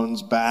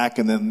bones back,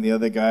 and then the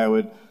other guy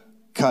would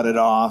cut it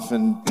off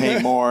and pay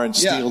more and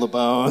steal the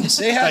bones.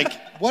 They had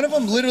one of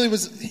them literally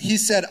he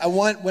said,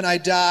 when I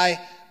die,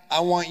 I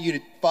want you to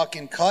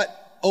fucking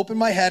open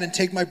my head and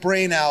take my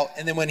brain out,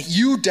 and then when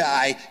you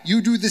die,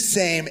 you do the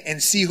same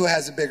and see who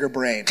has a bigger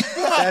brain.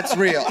 That's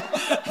real.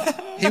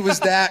 He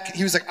was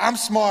like, I'm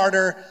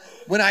smarter.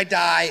 When I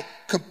die,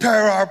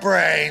 compare our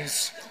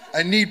brains.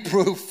 I need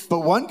proof. But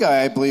one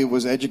guy, I believe,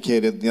 was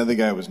educated, the other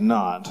guy was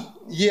not.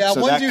 Yeah,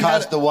 so one that dude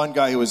caused had- the one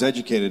guy who was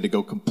educated to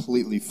go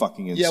completely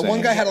fucking insane. Yeah,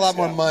 one guy had a lot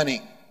more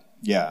money.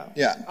 Yeah.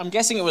 Yeah. I'm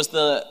guessing it was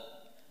the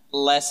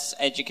less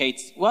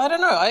educated. Well, I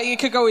don't know. It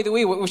could go either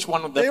way. Which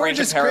one of the They were brain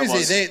just compare crazy.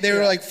 was? They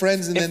were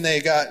friends, and then they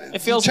got.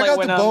 It feels check like out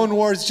when, the Bone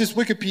Wars. Just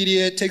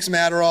Wikipedia. Take some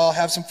Adderall.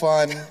 Have some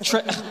fun.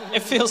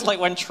 It feels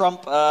like when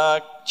Trump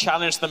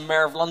challenged the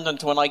mayor of London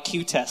to an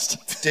IQ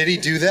test. Did he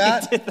do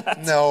that? He did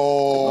that. No.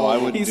 Oh, I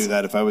wouldn't do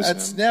that if I was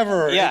That's him.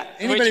 never. Yeah,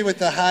 Anybody which-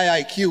 with a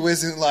high IQ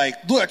isn't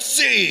let's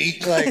see.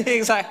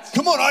 Exactly.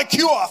 Come on,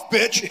 IQ off,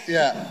 bitch!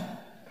 Yeah.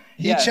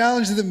 He Yeah.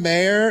 challenged the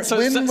mayor.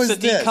 When was Sadiq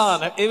this?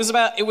 Khan. It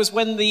was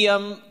when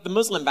the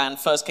Muslim ban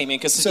first came in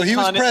because So he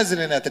was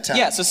president at the time.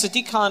 Yeah, so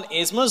Sadiq Khan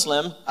is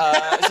Muslim. Is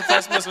the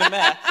first Muslim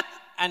mayor,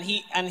 and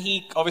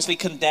he obviously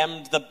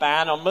condemned the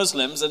ban on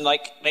Muslims, and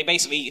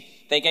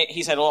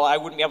he said, well, I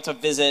wouldn't be able to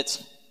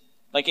visit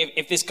Like,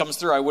 if this comes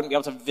through, I wouldn't be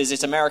able to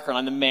visit America, and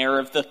I'm the mayor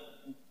of the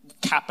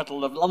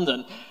capital of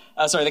London.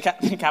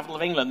 The capital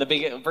of England,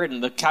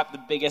 Britain,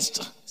 the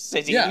biggest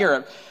city in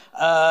Europe.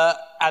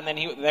 And then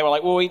they were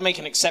like, well, we'd make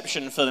an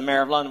exception for the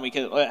mayor of London.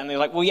 And they were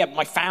like, well, yeah,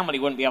 my family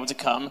wouldn't be able to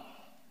come.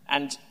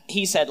 And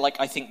he said, like,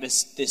 I think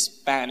this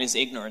ban is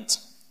ignorant.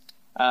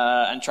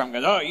 And Trump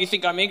goes, oh, you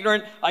think I'm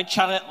ignorant? I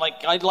challenge,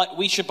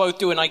 we should both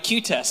do an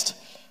IQ test.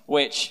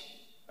 Which,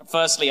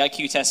 firstly,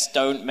 IQ tests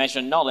don't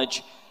measure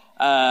knowledge.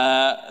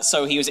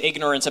 So he was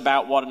ignorant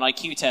about what an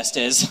IQ test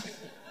is.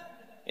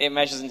 It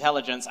measures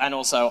intelligence, and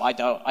also I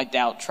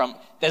doubt Trump.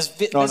 He's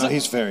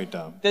very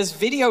dumb. There's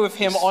video of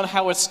him on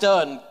Howard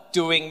Stern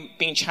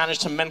being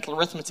challenged to mental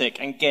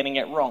arithmetic and getting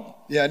it wrong.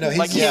 Yeah, no,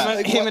 he's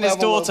him and his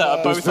daughter are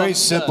both. It was very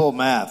simple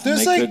math.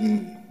 There's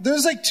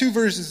like two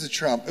versions of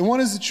Trump, and one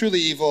is the truly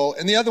evil,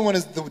 and the other one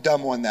is the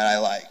dumb one that I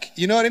like.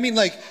 You know what I mean?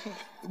 Like,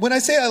 when I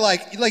say I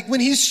like when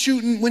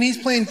he's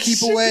playing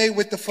keep away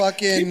with the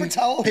fucking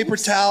paper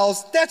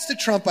towels, that's the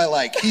Trump I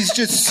like. He's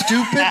just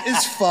stupid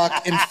as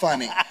fuck and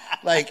funny.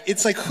 Like,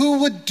 it's like,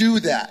 who would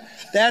do that?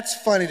 That's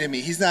funny to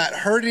me. He's not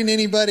hurting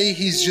anybody.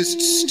 He's just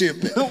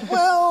stupid.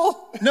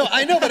 Well, no,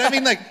 I know, but I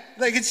mean, like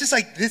it's just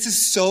like, this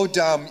is so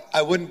dumb.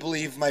 I wouldn't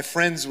believe my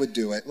friends would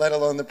do it, let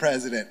alone the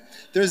president.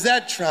 There's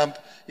that Trump,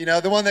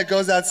 the one that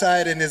goes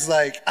outside and is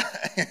like,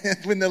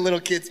 when the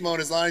little kid's mowing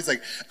his lawn, he's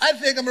like, I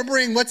think I'm gonna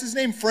bring, what's his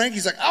name, Frank?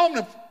 He's like, oh, I'm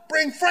gonna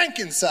bring Frank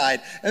inside.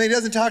 And then he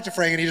doesn't talk to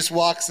Frank and he just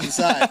walks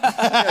inside.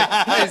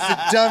 He's the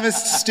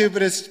dumbest,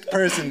 stupidest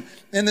person.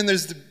 And then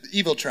there's the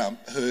evil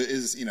Trump, who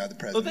is, the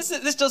president. Well,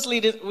 this does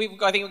lead it.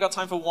 I think we've got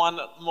time for one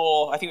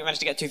more. I think we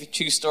managed to get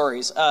two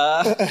stories.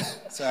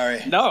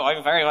 Sorry. No,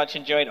 I very much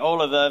enjoyed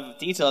all of the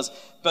details.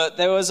 But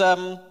there was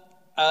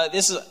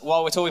this is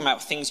while we're talking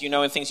about things you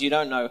know and things you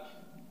don't know.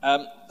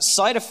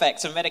 Side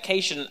effects of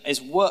medication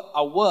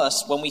are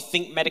worse when we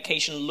think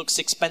medication looks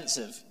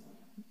expensive.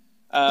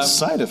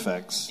 Side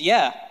effects?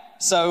 Yeah.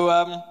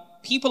 So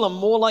people are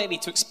more likely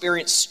to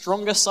experience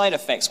stronger side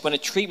effects when a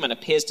treatment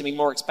appears to be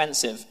more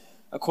expensive,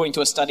 according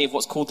to a study of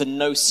what's called the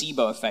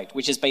nocebo effect,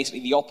 which is basically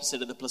the opposite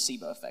of the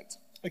placebo effect.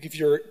 Like, if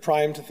you're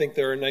primed to think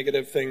there are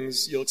negative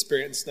things, you'll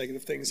experience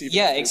negative things.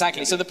 Yeah,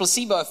 exactly. So the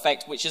placebo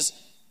effect, which is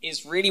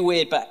really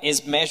weird but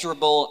is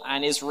measurable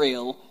and is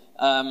real.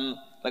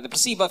 Like, the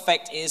placebo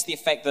effect is the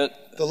effect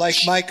that... The like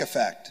Mike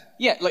effect.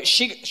 Yeah, like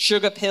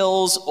sugar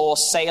pills or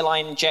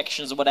saline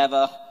injections or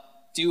whatever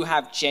do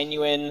have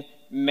genuine,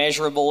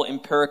 measurable,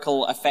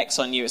 empirical effects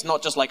on you. It's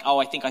not just like, oh,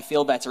 I think I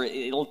feel better.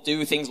 It'll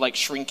do things like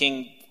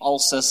shrinking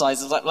ulcer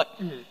sizes.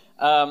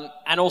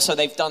 And also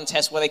they've done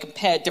tests where they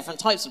compare different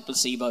types of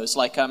placebos.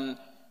 Like a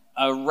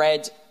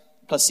red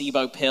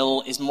placebo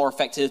pill is more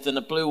effective than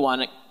a blue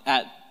one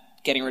at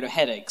getting rid of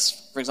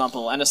headaches, for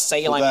example. And a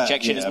saline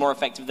injection is more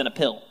effective than a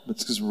pill.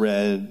 That's because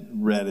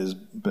red is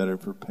better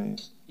for pain.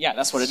 Yeah,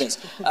 that's what it is.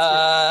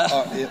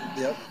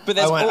 Yep. But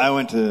I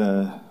went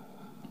to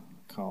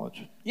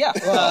college. Yeah.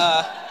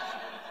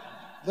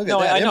 Look at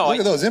that. Look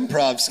at those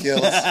improv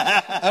skills.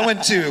 I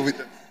went to...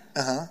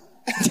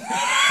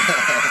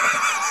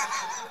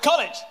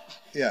 college.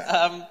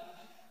 Yeah.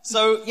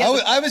 So yeah,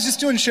 I was just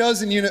doing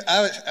shows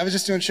I was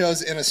just doing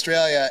shows in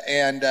Australia,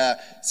 and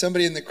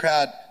somebody in the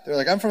crowd, they were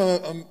like, "I'm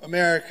from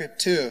America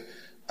too.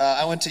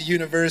 I went to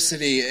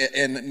university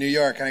in New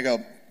York," and I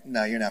go,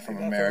 "No, you're not from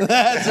America."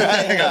 That's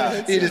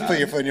right. You just put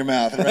your foot in your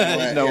mouth right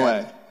away. No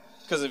way.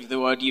 Because of the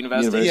word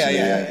university.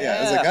 Yeah.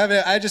 I was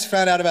like, I just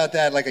found out about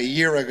that like a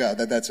year ago,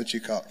 that's what you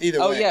call it. Either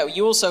way. Oh, yeah.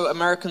 You also,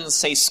 Americans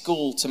say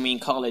school to mean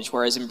college,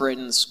 whereas in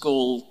Britain,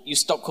 school, you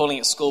stop calling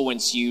it school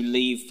once you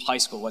leave high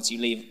school, once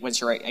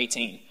you're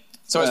 18.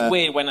 So it's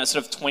weird when a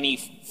sort of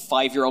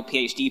 25-year-old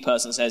PhD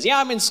person says, yeah,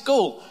 I'm in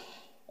school.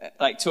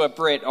 Like, to a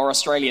Brit or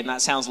Australian,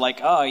 that sounds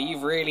like, oh,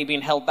 you've really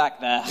been held back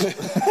there.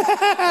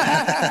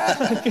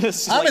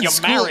 I'm in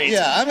school, married.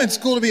 Yeah, I'm in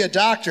school to be a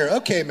doctor.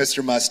 Okay,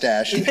 Mr.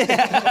 Mustache.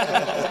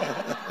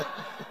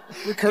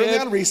 We're currently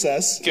on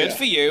recess. Good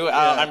for you.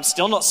 I'm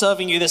still not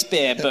serving you this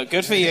beer, but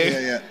good for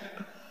you.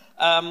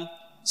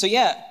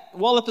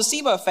 While the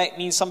placebo effect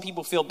means some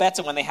people feel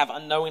better when they have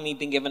unknowingly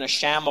been given a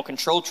sham or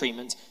control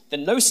treatment, the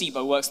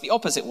nocebo works the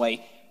opposite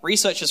way.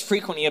 Researchers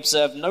frequently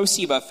observe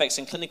nocebo effects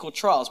in clinical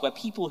trials where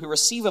people who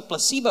receive a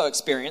placebo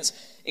experience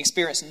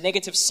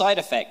negative side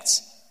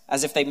effects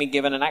as if they'd been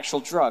given an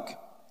actual drug.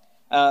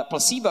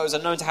 Placebos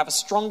are known to have a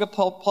stronger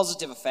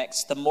positive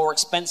effects the more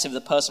expensive the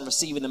person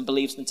receiving them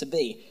believes them to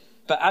be.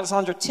 But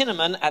Alexandra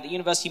Tinnemann at the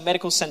University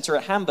Medical Center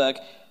at Hamburg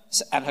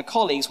and her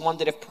colleagues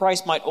wondered if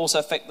price might also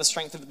affect the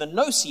strength of the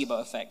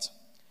nocebo effect.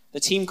 The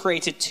team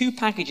created 2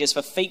 packages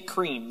for fake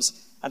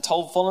creams and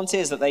told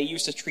volunteers that they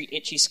used to treat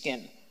itchy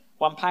skin.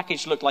 One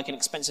package looked like an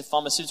expensive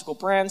pharmaceutical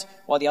brand,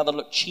 while the other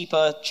looked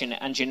cheaper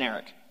and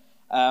generic.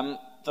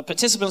 The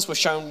participants were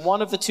shown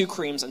one of the 2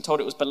 creams and told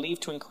it was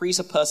believed to increase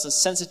a person's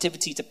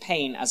sensitivity to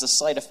pain as a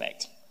side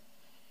effect.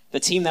 The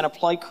team then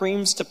applied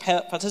creams to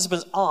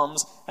participants'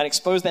 arms and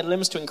exposed their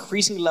limbs to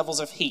increasing levels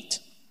of heat.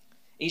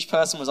 Each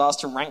person was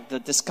asked to rank the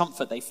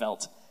discomfort they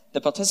felt.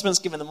 The participants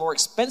given the more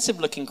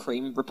expensive-looking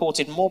cream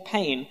reported more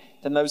pain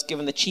than those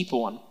given the cheaper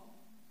one.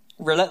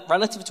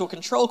 Relative to a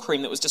control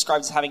cream that was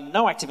described as having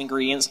no active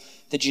ingredients,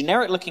 the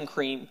generic-looking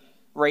cream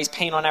raised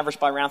pain on average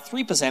by around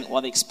 3%,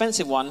 while the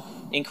expensive one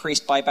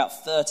increased by about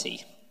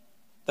 30%.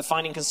 The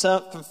finding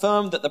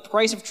confirmed that the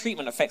price of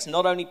treatment affects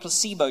not only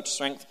placebo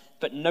strength,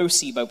 but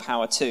nocebo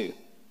power too.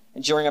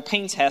 And during the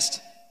pain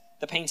test,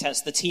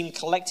 the team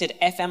collected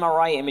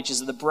fMRI images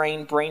of the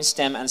brain,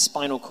 brainstem, and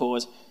spinal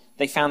cord.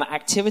 They found that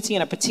activity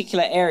in a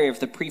particular area of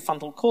the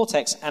prefrontal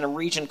cortex and a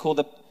region called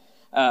the...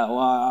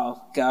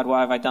 wow, God,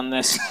 why have I done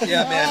this?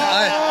 Yeah,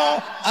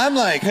 man, I'm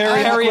like...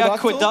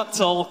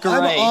 Periaqueductal gray.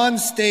 I'm on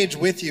stage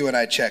with you and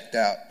I checked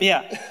out.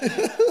 Yeah.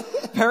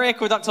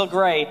 Periaqueductal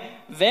gray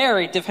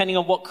varied depending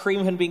on what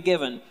cream had been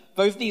given.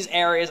 Both these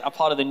areas are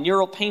part of the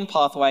neural pain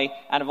pathway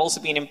and have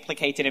also been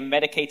implicated in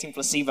medicating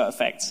placebo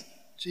effects.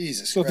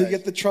 Jesus So Christ. if you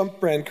get the Trump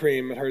brand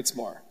cream, it hurts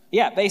more.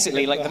 Yeah,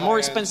 basically, like the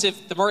more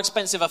high-end.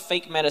 expensive a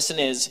fake medicine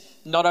is,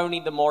 not only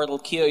the more it'll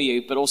cure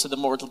you, but also the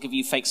more it'll give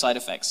you fake side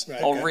effects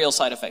real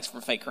side effects from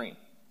fake cream.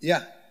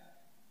 Yeah.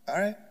 All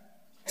right.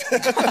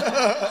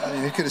 I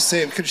mean, we could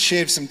have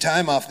shaved some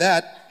time off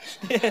that.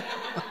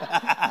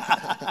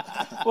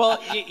 Well,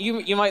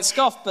 you might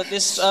scoff, but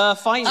this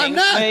finding I'm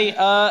not. may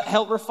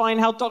help refine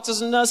how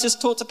doctors and nurses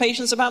talk to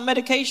patients about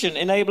medication,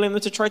 enabling them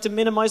to try to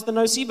minimize the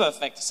nocebo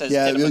effect, says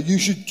Tilleman. you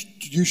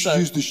should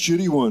use the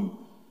shitty one.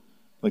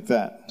 Like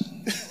that.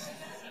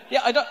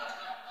 Yeah, I don't...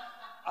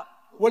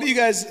 What do you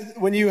guys,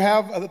 when you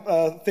have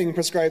a thing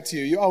prescribed to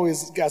you, you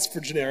always ask for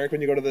generic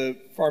when you go to the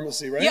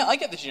pharmacy, right? Yeah, I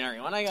get the generic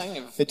one. I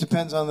give a It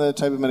depends on the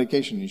type of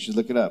medication. You should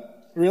look it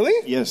up. Really?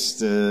 Yes,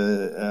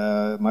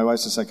 my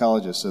wife's a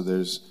psychologist, so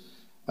there's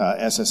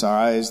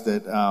SSRIs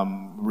that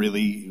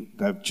really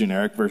have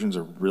generic versions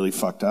are really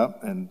fucked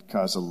up and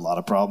cause a lot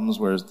of problems,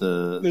 whereas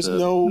the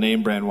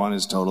name brand one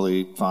is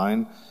totally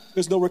fine.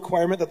 There's no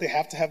requirement that they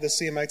have to have the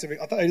same activity.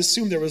 I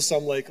assumed there was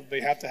some, like,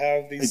 they have to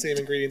have these same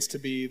ingredients to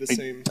be the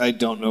same. I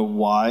don't know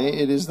why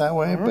it is that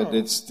way, but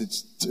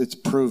it's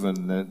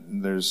proven that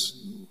there's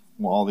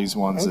all these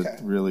ones that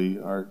really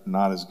are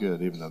not as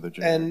good, even though they're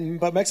generic.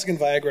 But Mexican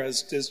Viagra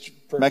is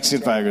perfect.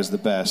 Mexican Viagra is the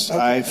best.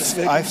 Okay,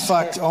 I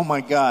fucked. Oh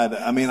my god!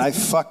 I mean, I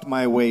fucked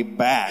my way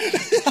back.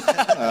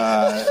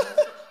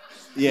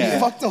 Yeah. You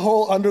fucked a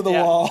hole under the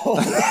wall,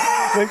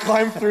 then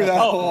climbed through that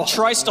hole.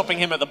 Try stopping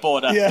him at the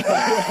border.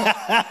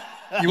 Yeah.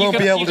 You won't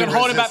be able to You can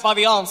hold him resist. back by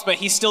the arms, but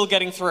he's still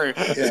getting through.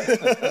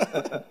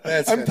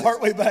 I'm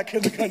partway back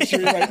in the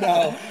country right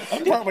now.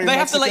 I'm partway in They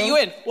have to Mexico. let you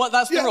in. Well,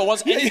 that's the rule.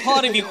 Once any Yeah.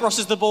 part of you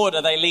crosses the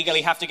border, they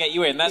legally have to get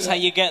you in. That's how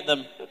you get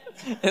them.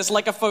 It's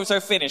like a photo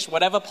finish.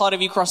 Whatever part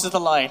of you crosses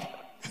the line.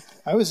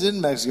 I was in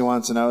Mexico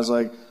once, and I was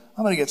like,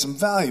 I'm gonna get some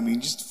Valium. You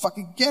just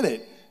fucking get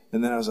it.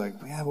 And then I was like,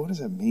 yeah, what does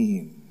that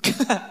mean?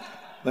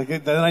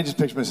 Then I just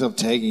pictured myself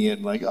taking it,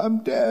 and like,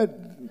 I'm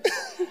dead.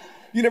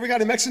 You never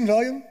got a Mexican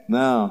Valium?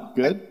 No,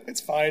 good.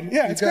 It's fine.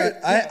 Yeah, it's great.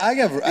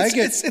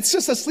 It's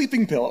just a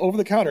sleeping pill over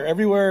the counter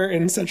everywhere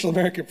in Central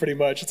America, pretty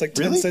much. It's like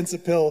 10 cents a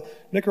pill.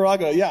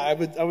 Nicaragua, yeah, I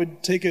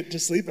would take it to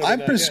sleep. Every I'm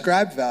night,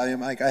 prescribed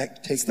Valium. I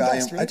take Valium.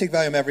 best, right? I take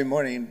Valium every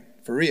morning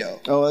for Rio.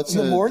 Oh, that's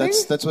In the morning?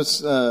 That's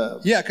what's.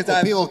 Yeah, 'cause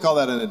I've- people call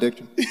that an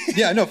addiction.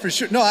 Yeah, no, for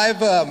sure. No, I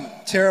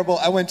have terrible.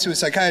 I went to a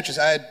psychiatrist.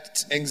 I had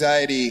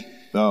anxiety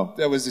Oh.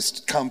 that was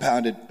just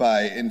compounded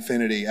by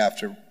infinity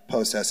after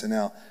post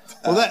SNL.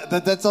 Well,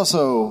 that's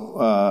also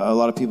a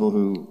lot of people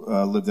who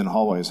lived in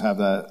hallways have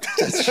that.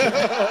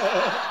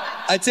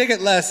 I take it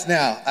less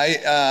now.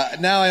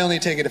 Now I only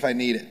take it if I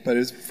need it. But it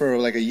was for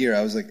like a year.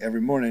 I was like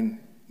every morning.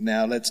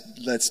 Now let's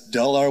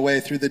dull our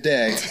way through the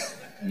day.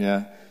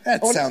 Yeah.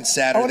 That sounds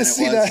sadder I want than to it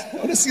see was. that. I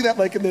want to see that,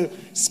 like in the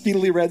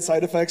speedily read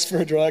side effects for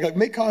a drug, like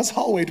may cause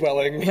hallway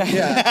dwelling.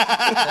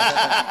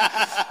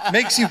 Yeah.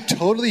 Makes you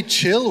totally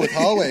chill with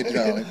hallway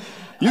dwelling.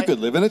 You could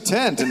live in a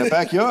tent in the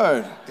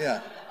backyard.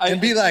 Yeah. And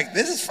be like,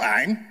 this is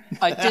fine.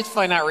 I did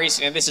find out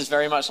recently, and this is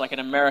very much like an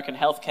American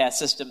healthcare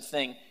system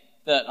thing,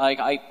 that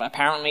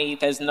apparently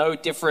there's no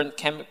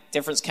different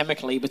difference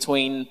chemically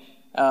between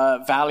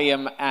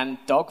Valium and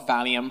dog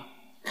Valium.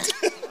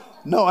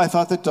 No, I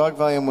thought that dog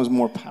Valium was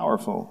more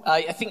powerful.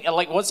 I think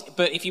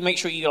but if you make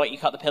sure you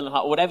cut the pill in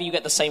half or whatever, you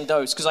get the same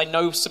dose. Because I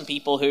know some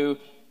people who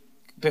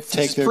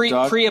Take their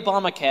dog-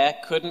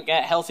 pre-Obamacare couldn't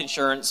get health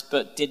insurance,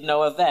 but did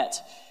know a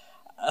vet.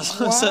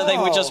 So they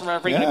were just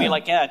regularly be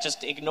like,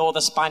 just ignore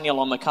the spaniel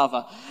on the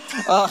cover.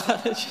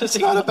 It's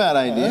not a bad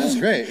idea. That's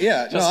great.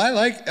 Yeah.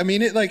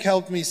 It like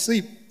helped me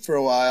sleep for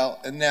a while,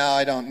 and now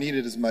I don't need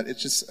it as much.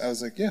 It's just, I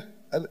was like, yeah.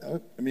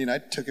 I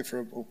took it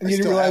for a... And you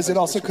didn't realize it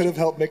also could have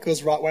helped make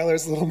those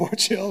Rottweilers a little more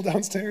chill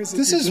downstairs.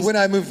 This is when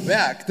I moved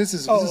back. This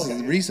is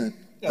recent.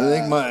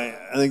 I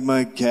think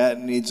my cat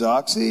needs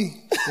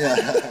Oxy.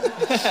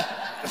 Yeah.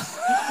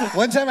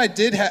 One time I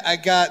did.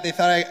 They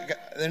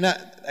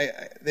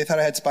thought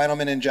I had spinal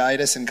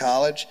meningitis in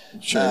college.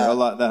 Sure,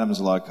 that happens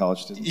a lot of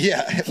college students.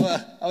 Yeah,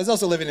 well, I was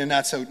also living in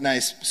not so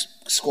nice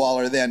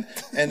squalor then,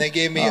 and they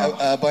gave me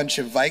a bunch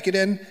of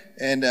Vicodin,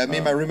 and me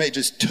and my roommate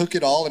just took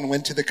it all and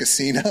went to the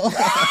casino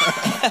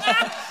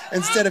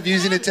instead of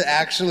using it to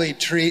actually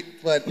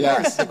treat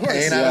the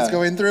pain I was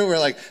going through. We're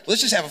like,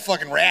 let's just have a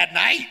fucking rad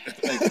night.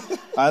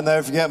 I'll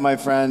never forget. My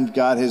friend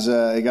got his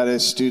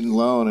student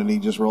loan, and he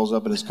just rolls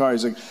up in his car.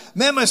 He's like,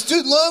 "Man, my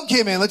student loan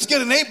came in. Let's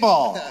get an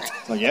 8-ball."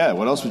 It's like, yeah.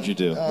 What else would you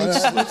do?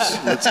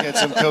 Let's get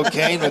some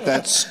cocaine with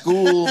that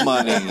school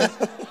money.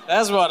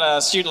 That's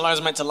what student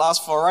loans are meant to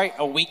last for, right?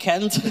 A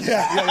weekend.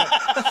 Yeah.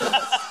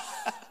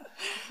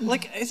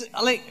 Like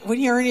when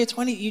you're in your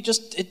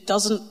 20s, it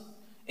doesn't.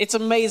 It's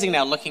amazing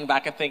now looking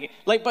back and thinking.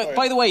 Like, but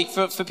by the way,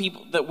 for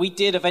people that we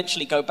did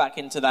eventually go back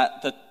into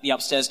the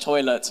upstairs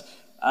toilet.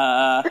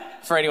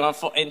 For anyone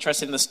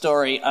interested in the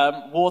story,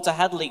 water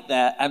had leaked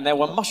there, and there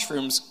were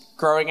mushrooms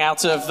growing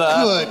out of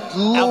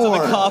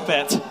the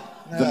carpet.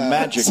 The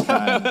magic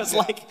kind. It was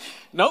like,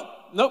 nope,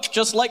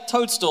 just like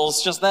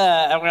toadstools, just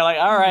there. And we're like,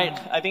 all right.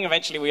 I think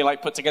eventually we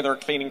put together a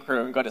cleaning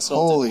crew and got it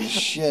sorted. Holy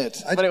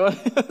shit! But it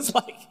was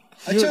like,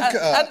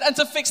 and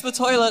to fix the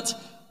toilet.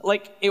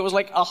 It was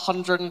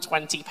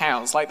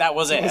 £120. That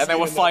was it. And there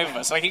were 5 of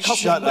us. It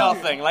cost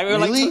nothing. We were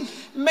really?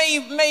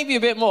 Maybe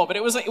a bit more, but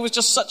it was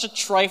just such a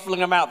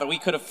trifling amount that we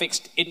could have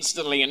fixed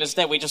instantly. And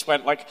instead we just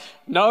went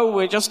no,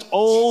 we just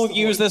all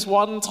use this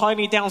one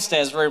tiny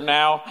downstairs room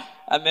now,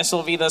 and this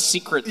will be the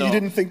secret door. You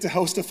didn't think to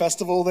host a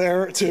festival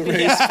there to raise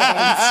funds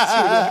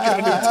to get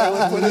a new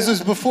toilet? This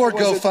was before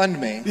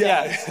GoFundMe.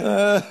 Yeah.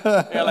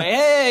 You're like,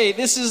 hey,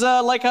 this is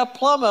a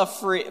plumber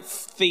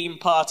theme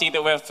party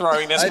that we're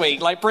throwing this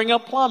week. Bring a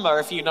plumber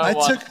if you know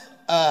one.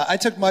 I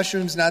took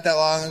mushrooms not that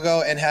long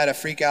ago and had a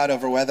freak out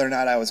over whether or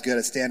not I was good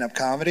at stand-up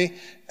comedy,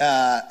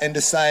 and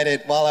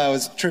decided while I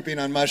was tripping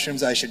on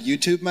mushrooms I should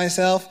YouTube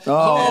myself.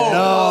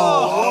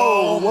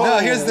 No,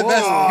 here's the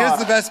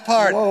best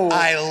part. Whoa.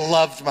 I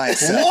loved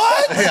myself.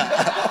 What?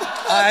 Yeah.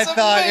 I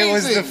thought it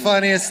was the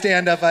funniest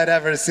stand-up I'd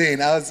ever seen.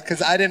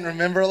 Because I didn't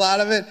remember a lot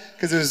of it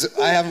because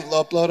I haven't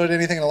uploaded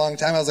anything in a long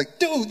time. I was like,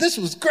 dude, this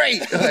was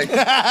great. I was like,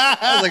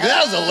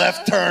 that was a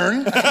left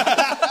turn.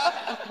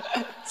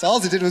 So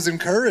all it did was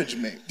encourage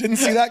me. Didn't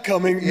see that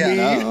coming.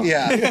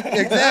 Yeah,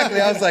 exactly.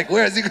 I was like,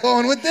 where is he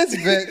going with this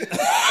bit?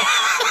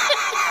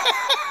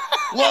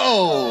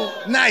 Whoa,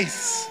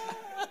 nice.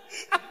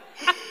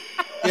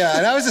 Yeah,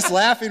 and I was just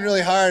laughing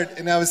really hard,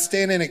 and I was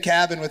staying in a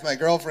cabin with my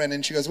girlfriend,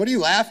 and she goes, "What are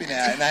you laughing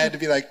at?" And I had to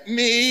be like,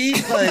 "Me."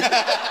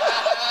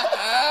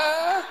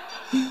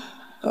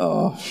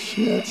 Oh,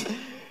 shit.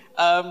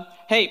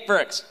 Hey,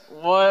 Brooks,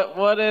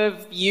 what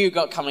have you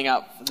got coming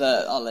up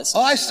that our listeners?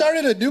 Oh, I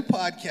started a new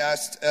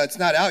podcast. It's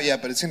not out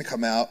yet, but it's going to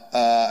come out.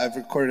 I've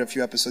recorded a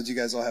few episodes. You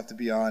guys all have to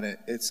be on it.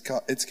 It's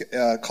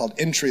called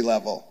Entry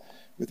Level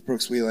with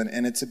Brooks Wheelan,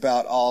 and it's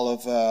about all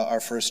of our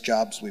first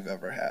jobs we've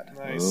ever had.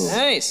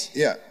 Nice.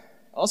 Yeah.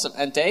 Awesome.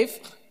 And Dave,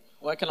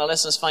 where can our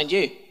listeners find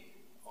you?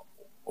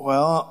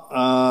 Well,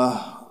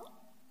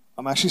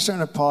 I'm actually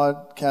starting a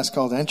podcast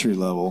called Entry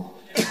Level.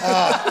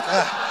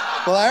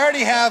 Well, I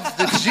already have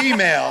the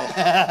Gmail.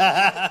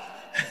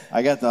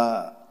 I got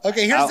the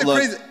here's the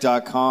crazy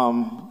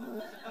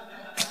Outlook.com.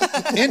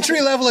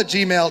 Entry level at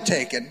Gmail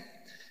taken.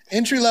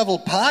 Entry level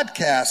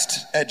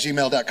podcast at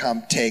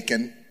gmail.com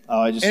taken.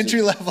 Oh, I just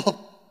Entry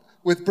level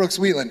with Brooks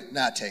Wheelan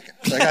not taken.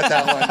 So I got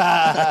that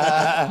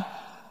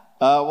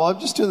one. Well, I'm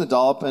just doing the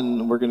Dollop,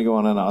 and we're going to go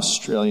on an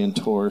Australian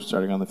tour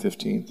starting on the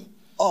 15th.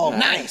 Oh,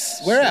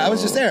 nice. Where at? I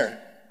was just there.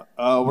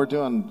 We're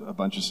doing a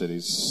bunch of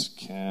cities.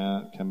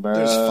 Canberra.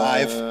 There's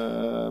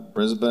 5.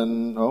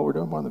 Brisbane. Oh, we're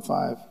doing more than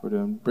 5. We're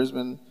doing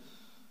Brisbane,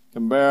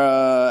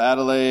 Canberra,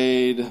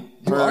 Adelaide,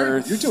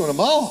 Perth. You're doing them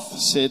all.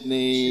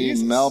 Sydney,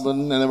 Jesus.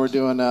 Melbourne, and then we're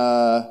doing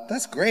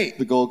that's great.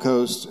 the Gold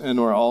Coast, and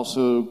we're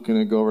also going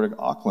to go over to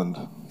Auckland.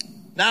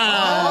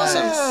 Nice.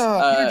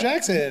 Oh, Peter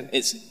Jackson.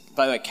 It's,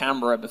 by the way,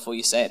 Canberra, before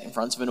you say it, in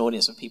front of an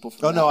audience of people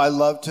from No, I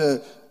love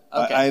to.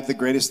 Okay. I have the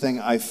greatest thing.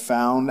 I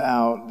found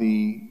out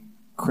the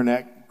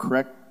correct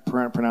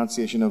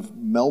pronunciation of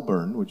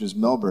Melbourne, which is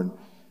Melbourne,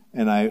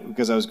 and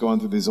because I was going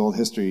through these old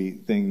history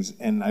things,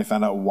 and I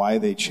found out why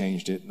they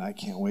changed it, and I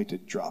can't wait to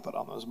drop it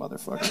on those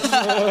motherfuckers.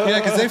 Yeah,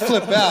 because they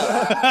flip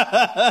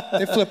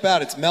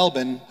out. It's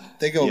Melbourne.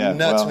 They go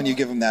nuts when you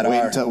give them that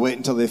R. Wait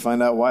until they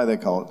find out why they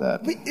call it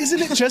that. Wait, isn't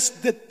it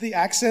just that the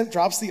accent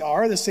drops the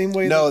R the same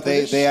way? No, that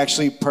British? they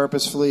actually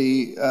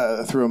purposefully,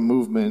 through a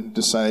movement,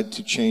 decided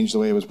to change the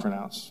way it was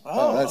pronounced.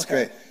 Oh, that's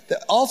great.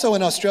 Also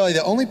in Australia,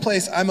 the only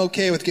place I'm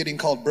okay with getting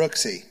called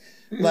Brooksy.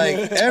 Like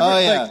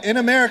in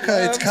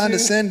America, it's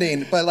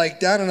condescending, but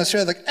down in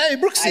Australia, hey,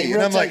 Brooksy,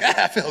 and I'm like,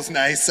 feels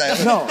nice.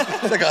 No,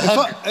 it's like a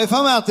hug. If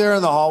I'm out there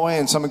in the hallway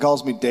and someone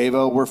calls me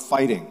Davo, we're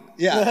fighting.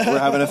 Yeah, we're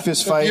having a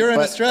fist fight. You're in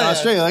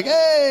Australia. Like,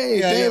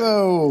 hey,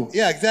 Davo.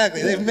 Yeah,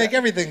 exactly. They make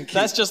everything cute.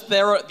 That's just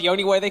the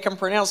only way they can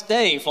pronounce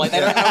Dave. They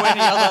don't know any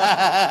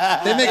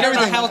other. They make they don't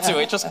everything. know how to.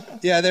 It just.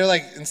 Yeah, they're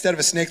like, instead of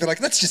a snake, they're like,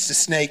 that's just a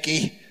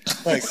snakey.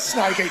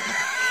 Snakey.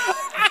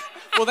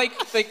 Well, the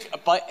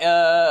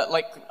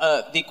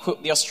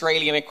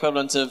Australian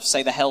equivalent of,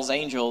 say, the Hells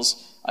Angels.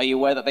 Are you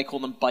aware that they call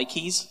them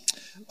bikies?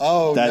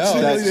 Oh, that's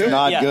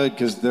not Yeah. good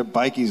because their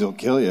bikies will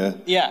kill you.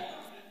 Yeah.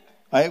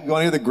 I want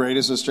to hear the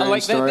greatest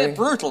Australian story. They're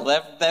brutal.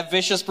 They're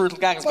vicious, brutal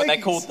gangs, but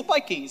they're called the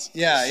bikies.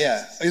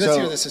 Yeah. Let's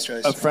hear this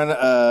Australian story. A friend,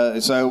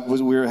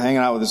 we were hanging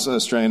out with this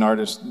Australian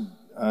artist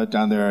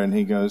down there, and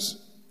he goes,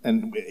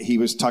 and he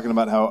was talking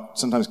about how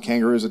sometimes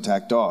kangaroos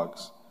attack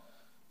dogs.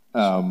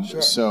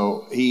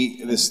 So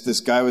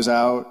this guy was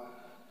out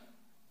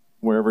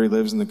wherever he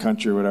lives in the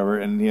country or whatever,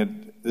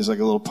 and there's like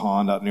a little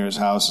pond out near his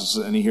house,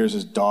 and he hears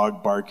his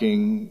dog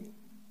barking,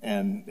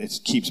 and it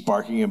keeps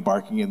barking,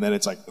 and then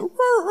it's like,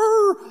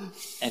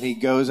 and he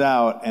goes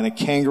out, and a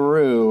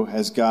kangaroo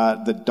has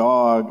got the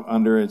dog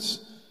under its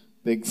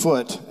big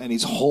foot, and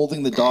he's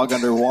holding the dog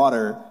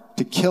underwater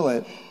to kill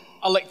it.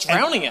 Like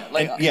drowning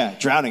it.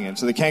 Drowning it.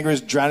 So the kangaroo's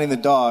drowning the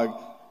dog.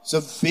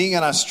 So being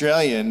an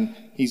Australian,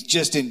 he's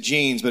just in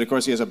jeans, but of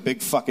course he has a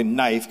big fucking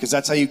knife, because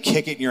that's how you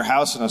kick it in your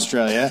house in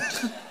Australia.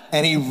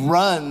 And he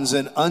runs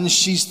and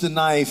unsheaths the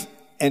knife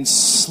and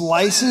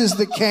slices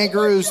the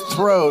kangaroo's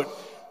throat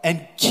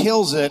and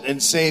kills it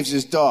and saves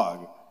his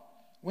dog.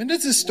 When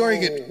does this story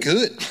get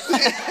good?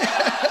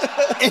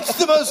 It's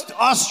the most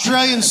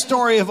Australian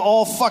story of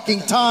all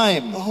fucking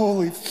time.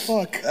 Holy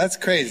fuck. That's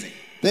crazy.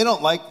 They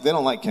don't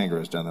like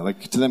kangaroos down there. Like,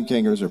 to them,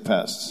 kangaroos are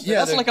pests. Yeah,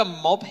 that's like a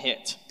mob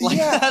hit. Like,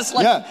 Yeah. that's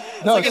like, Yeah.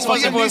 No, it's it's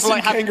like Like a it's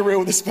like having, kangaroo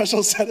with a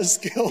special set of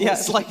skills. yeah,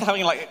 it's like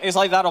having it's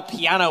like that or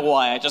piano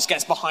wire just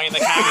gets behind the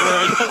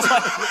kangaroo and just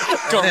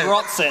like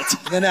garrots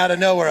it. Then out of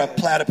nowhere, a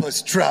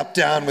platypus dropped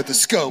down with a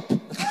scope.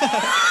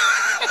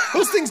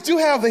 Those things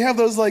they have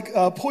those like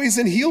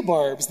poison heel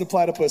barbs, the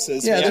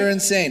platypuses. Yeah, right? they're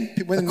insane.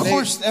 Of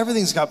course,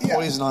 everything's got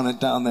poison on it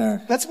down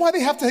there. That's why they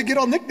have to get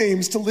all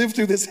nicknames to live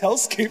through this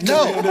hellscape.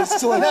 No,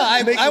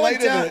 make I light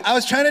went down. of it. I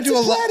was trying to do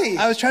It's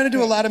I was trying to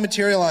do a lot of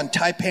material on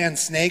taipan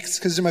snakes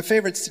because they're my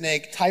favorite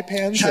snake.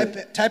 Taipans?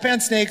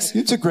 Taipan snakes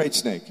It's a great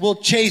snake. will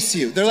chase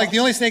you. They're like the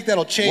only snake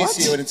that'll chase What?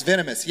 you, and it's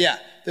venomous. Yeah,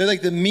 they're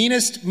like the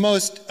meanest,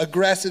 most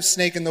aggressive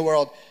snake in the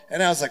world.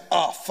 And I was like,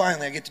 oh,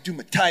 finally, I get to do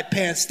my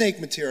taipan snake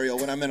material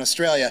when I'm in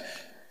Australia.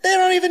 They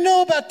don't even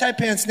know about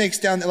taipan snakes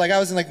down there. Like I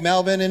was in like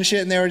Melbourne and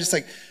shit, and they were just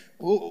like,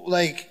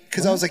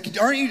 because I was like,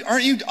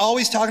 aren't you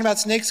always talking about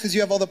snakes because you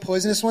have all the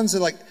poisonous ones?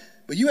 They're like,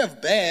 but you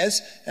have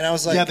bears, and I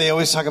was like, Yeah, they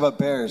always talk about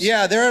bears.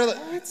 yeah, they're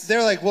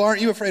like, well, aren't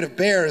you afraid of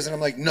bears? And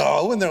I'm like,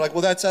 no, and they're like,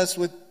 well, that's us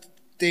with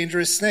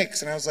dangerous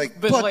snakes, and I was like,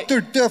 but like-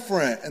 they're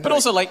different. And But they're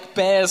also, like,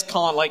 bears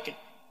can't, like,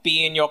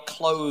 be in your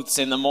clothes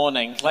in the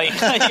morning. Like,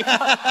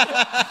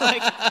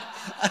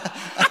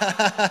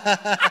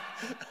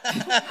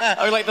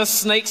 like the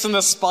snakes and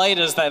the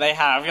spiders that they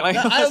have. You're like,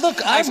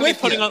 I'm with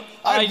putting you. on.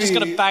 I just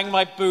gotta bang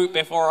my boot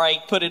before I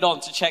put it on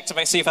to check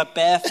to see if a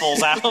bear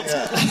falls out.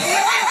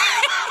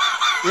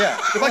 Yeah.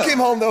 If I came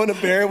home though and a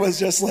bear was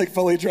just like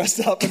fully dressed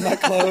up in my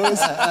clothes,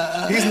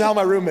 he's now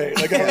my roommate.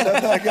 Like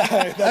that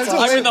guy. That's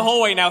I'm in the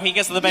hallway now. He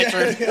gets to the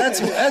bedroom.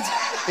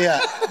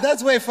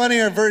 That's way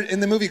funnier. In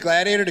the movie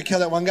Gladiator, to kill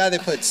that one guy, they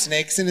put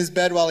snakes in his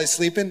bed while he's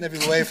sleeping. That'd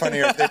be way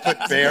funnier if they put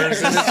bears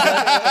in his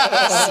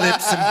bed.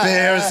 Slip some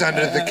bears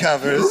under the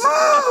covers.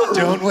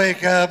 Don't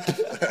wake up.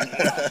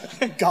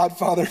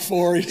 Godfather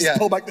 4. You just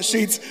pull back the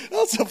sheets.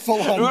 That's a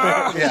full-on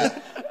bear. Yeah.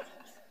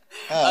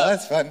 Oh,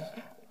 that's fun.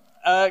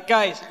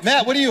 Guys,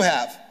 Matt, what do you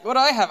have? what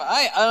I have,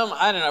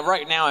 I don't know.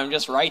 Right now, I'm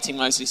just writing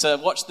mostly. So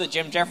watch the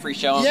Jim Jeffrey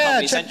show on Yeah,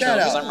 Comedy check Central that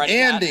because out. I'm writing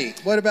Andy,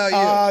 what about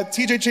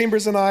you? TJ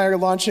Chambers and I are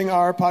launching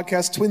our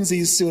podcast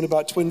Twinsies soon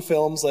about twin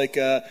films like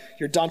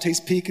your Dante's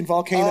Peak and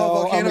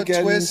Volcano,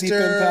 Armageddon, Twister. Deep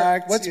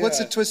Impact. What's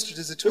a Twister?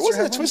 Does a Twister There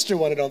wasn't have a Twister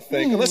one, I don't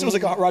think. Unless it was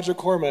like a Roger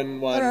Corman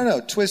one. I don't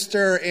know.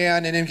 Twister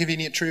and An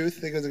Inconvenient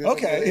Truth.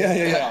 Okay,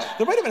 yeah.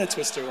 There might have been a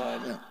Twister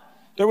one. Yeah.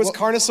 There was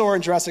Carnosaur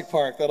and Jurassic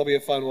Park. That'll be a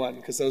fun one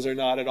because those are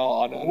not at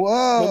all on.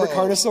 Whoa. Remember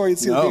Carnosaur? You'd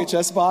see the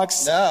VHS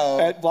box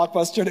at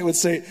Blockbuster, and it would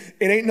say,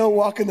 "It ain't no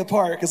walk in the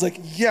park." It's like,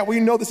 yeah,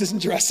 we know this isn't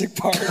Jurassic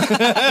Park.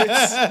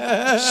 It's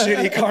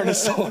shitty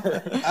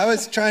Carnosaur. I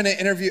was trying to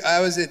interview. I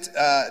was at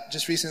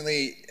just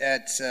recently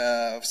at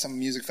some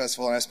music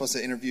festival, and I was supposed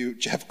to interview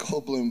Jeff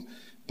Goldblum,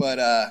 but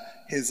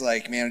his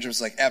manager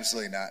was like,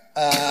 "Absolutely not."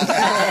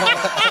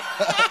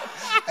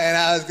 And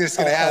I was just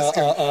going to ask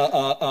him.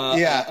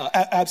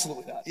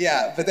 Absolutely not.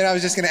 Yeah, but then I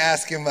was just going to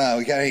ask him,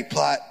 we got any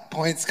plot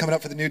points coming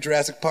up for the new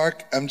Jurassic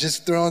Park? I'm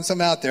just throwing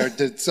some out there.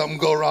 Did something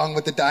go wrong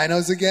with the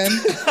dinos again?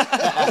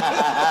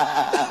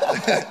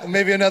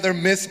 Maybe another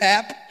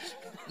mishap?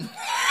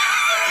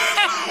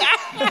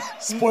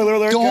 Spoiler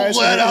alert, Don't guys.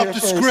 let out here the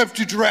first. script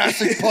to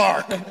Jurassic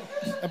Park.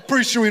 I'm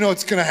pretty sure we know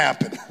what's going to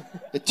happen.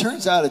 It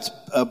turns out it's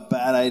a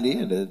bad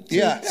idea to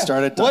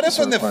start a What if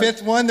dinosaur on the park.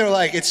 fifth one they're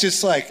like, it's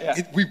just like,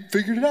 we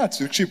figured it out.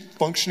 It's actually a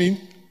functioning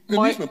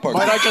amusement park.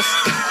 Might I just...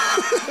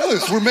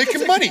 Yes, we're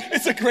making money.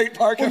 It's a great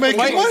park. We're making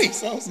money.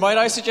 Might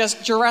I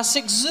suggest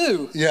Jurassic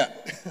Zoo? Yeah.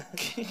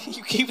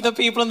 You keep the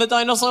people and the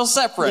dinosaurs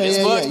separate.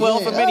 It's worked well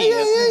for many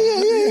years.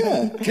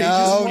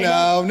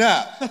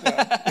 No.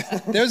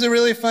 There's a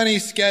really funny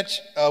sketch.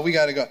 Oh, we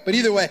got to go. But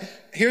either way,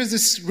 here's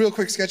this real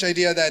quick sketch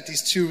idea that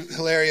these two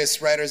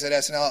hilarious writers at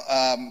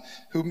SNL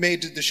who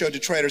made the show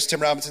Detroiters,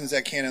 Tim Robinson and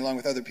Zach Cannon, along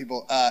with other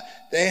people,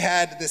 they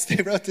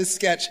wrote this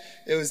sketch.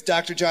 It was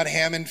Dr. John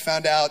Hammond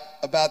found out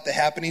about the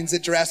happenings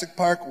at Jurassic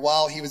Park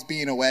while he was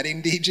being a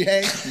wedding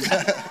DJ.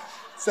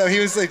 So he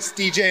was like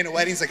DJing a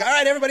wedding. He's like, all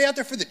right, everybody out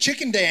there for the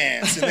chicken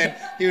dance. And then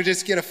he would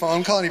just get a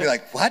phone call and he'd be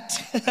like, what?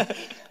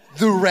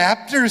 the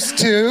Raptors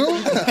too?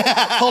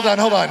 Hold on,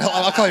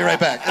 I'll call you right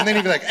back. And then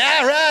he'd be like,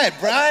 all right,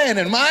 Brian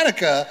and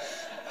Monica.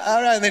 All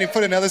right, and then he'd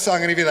put another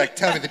song and he'd be like,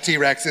 tell me the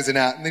T-Rex isn't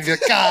out. And then he'd be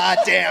like, God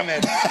damn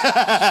it.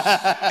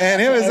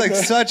 And it was like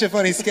such a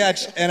funny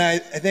sketch. And I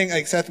think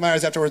like Seth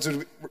Meyers afterwards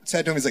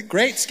said to him, he's like,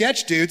 great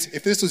sketch, dudes,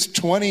 if this was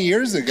 20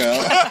 years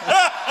ago.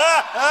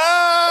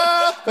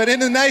 But in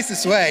the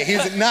nicest way.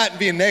 He's not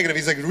being negative.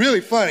 He's like, really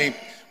funny.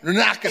 We're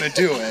not going to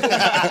do it.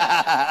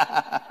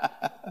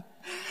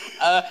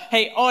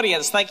 Hey,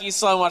 audience, thank you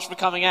so much for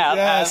coming out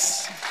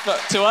Yes.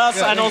 to us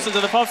and also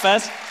to the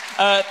Podfest.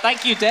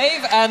 Thank you,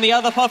 Dave, and the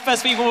other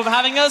Podfest people for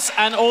having us,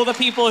 and all the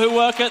people who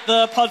work at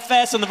the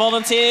Podfest and the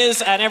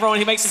volunteers and everyone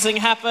who makes this thing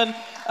happen.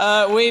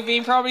 We've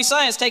been Probably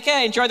Science. Take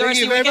care. Enjoy the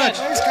rest of your weekend.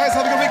 Thanks, guys.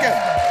 Have a good weekend.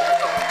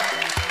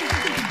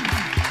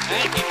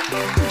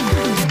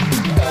 Thank you.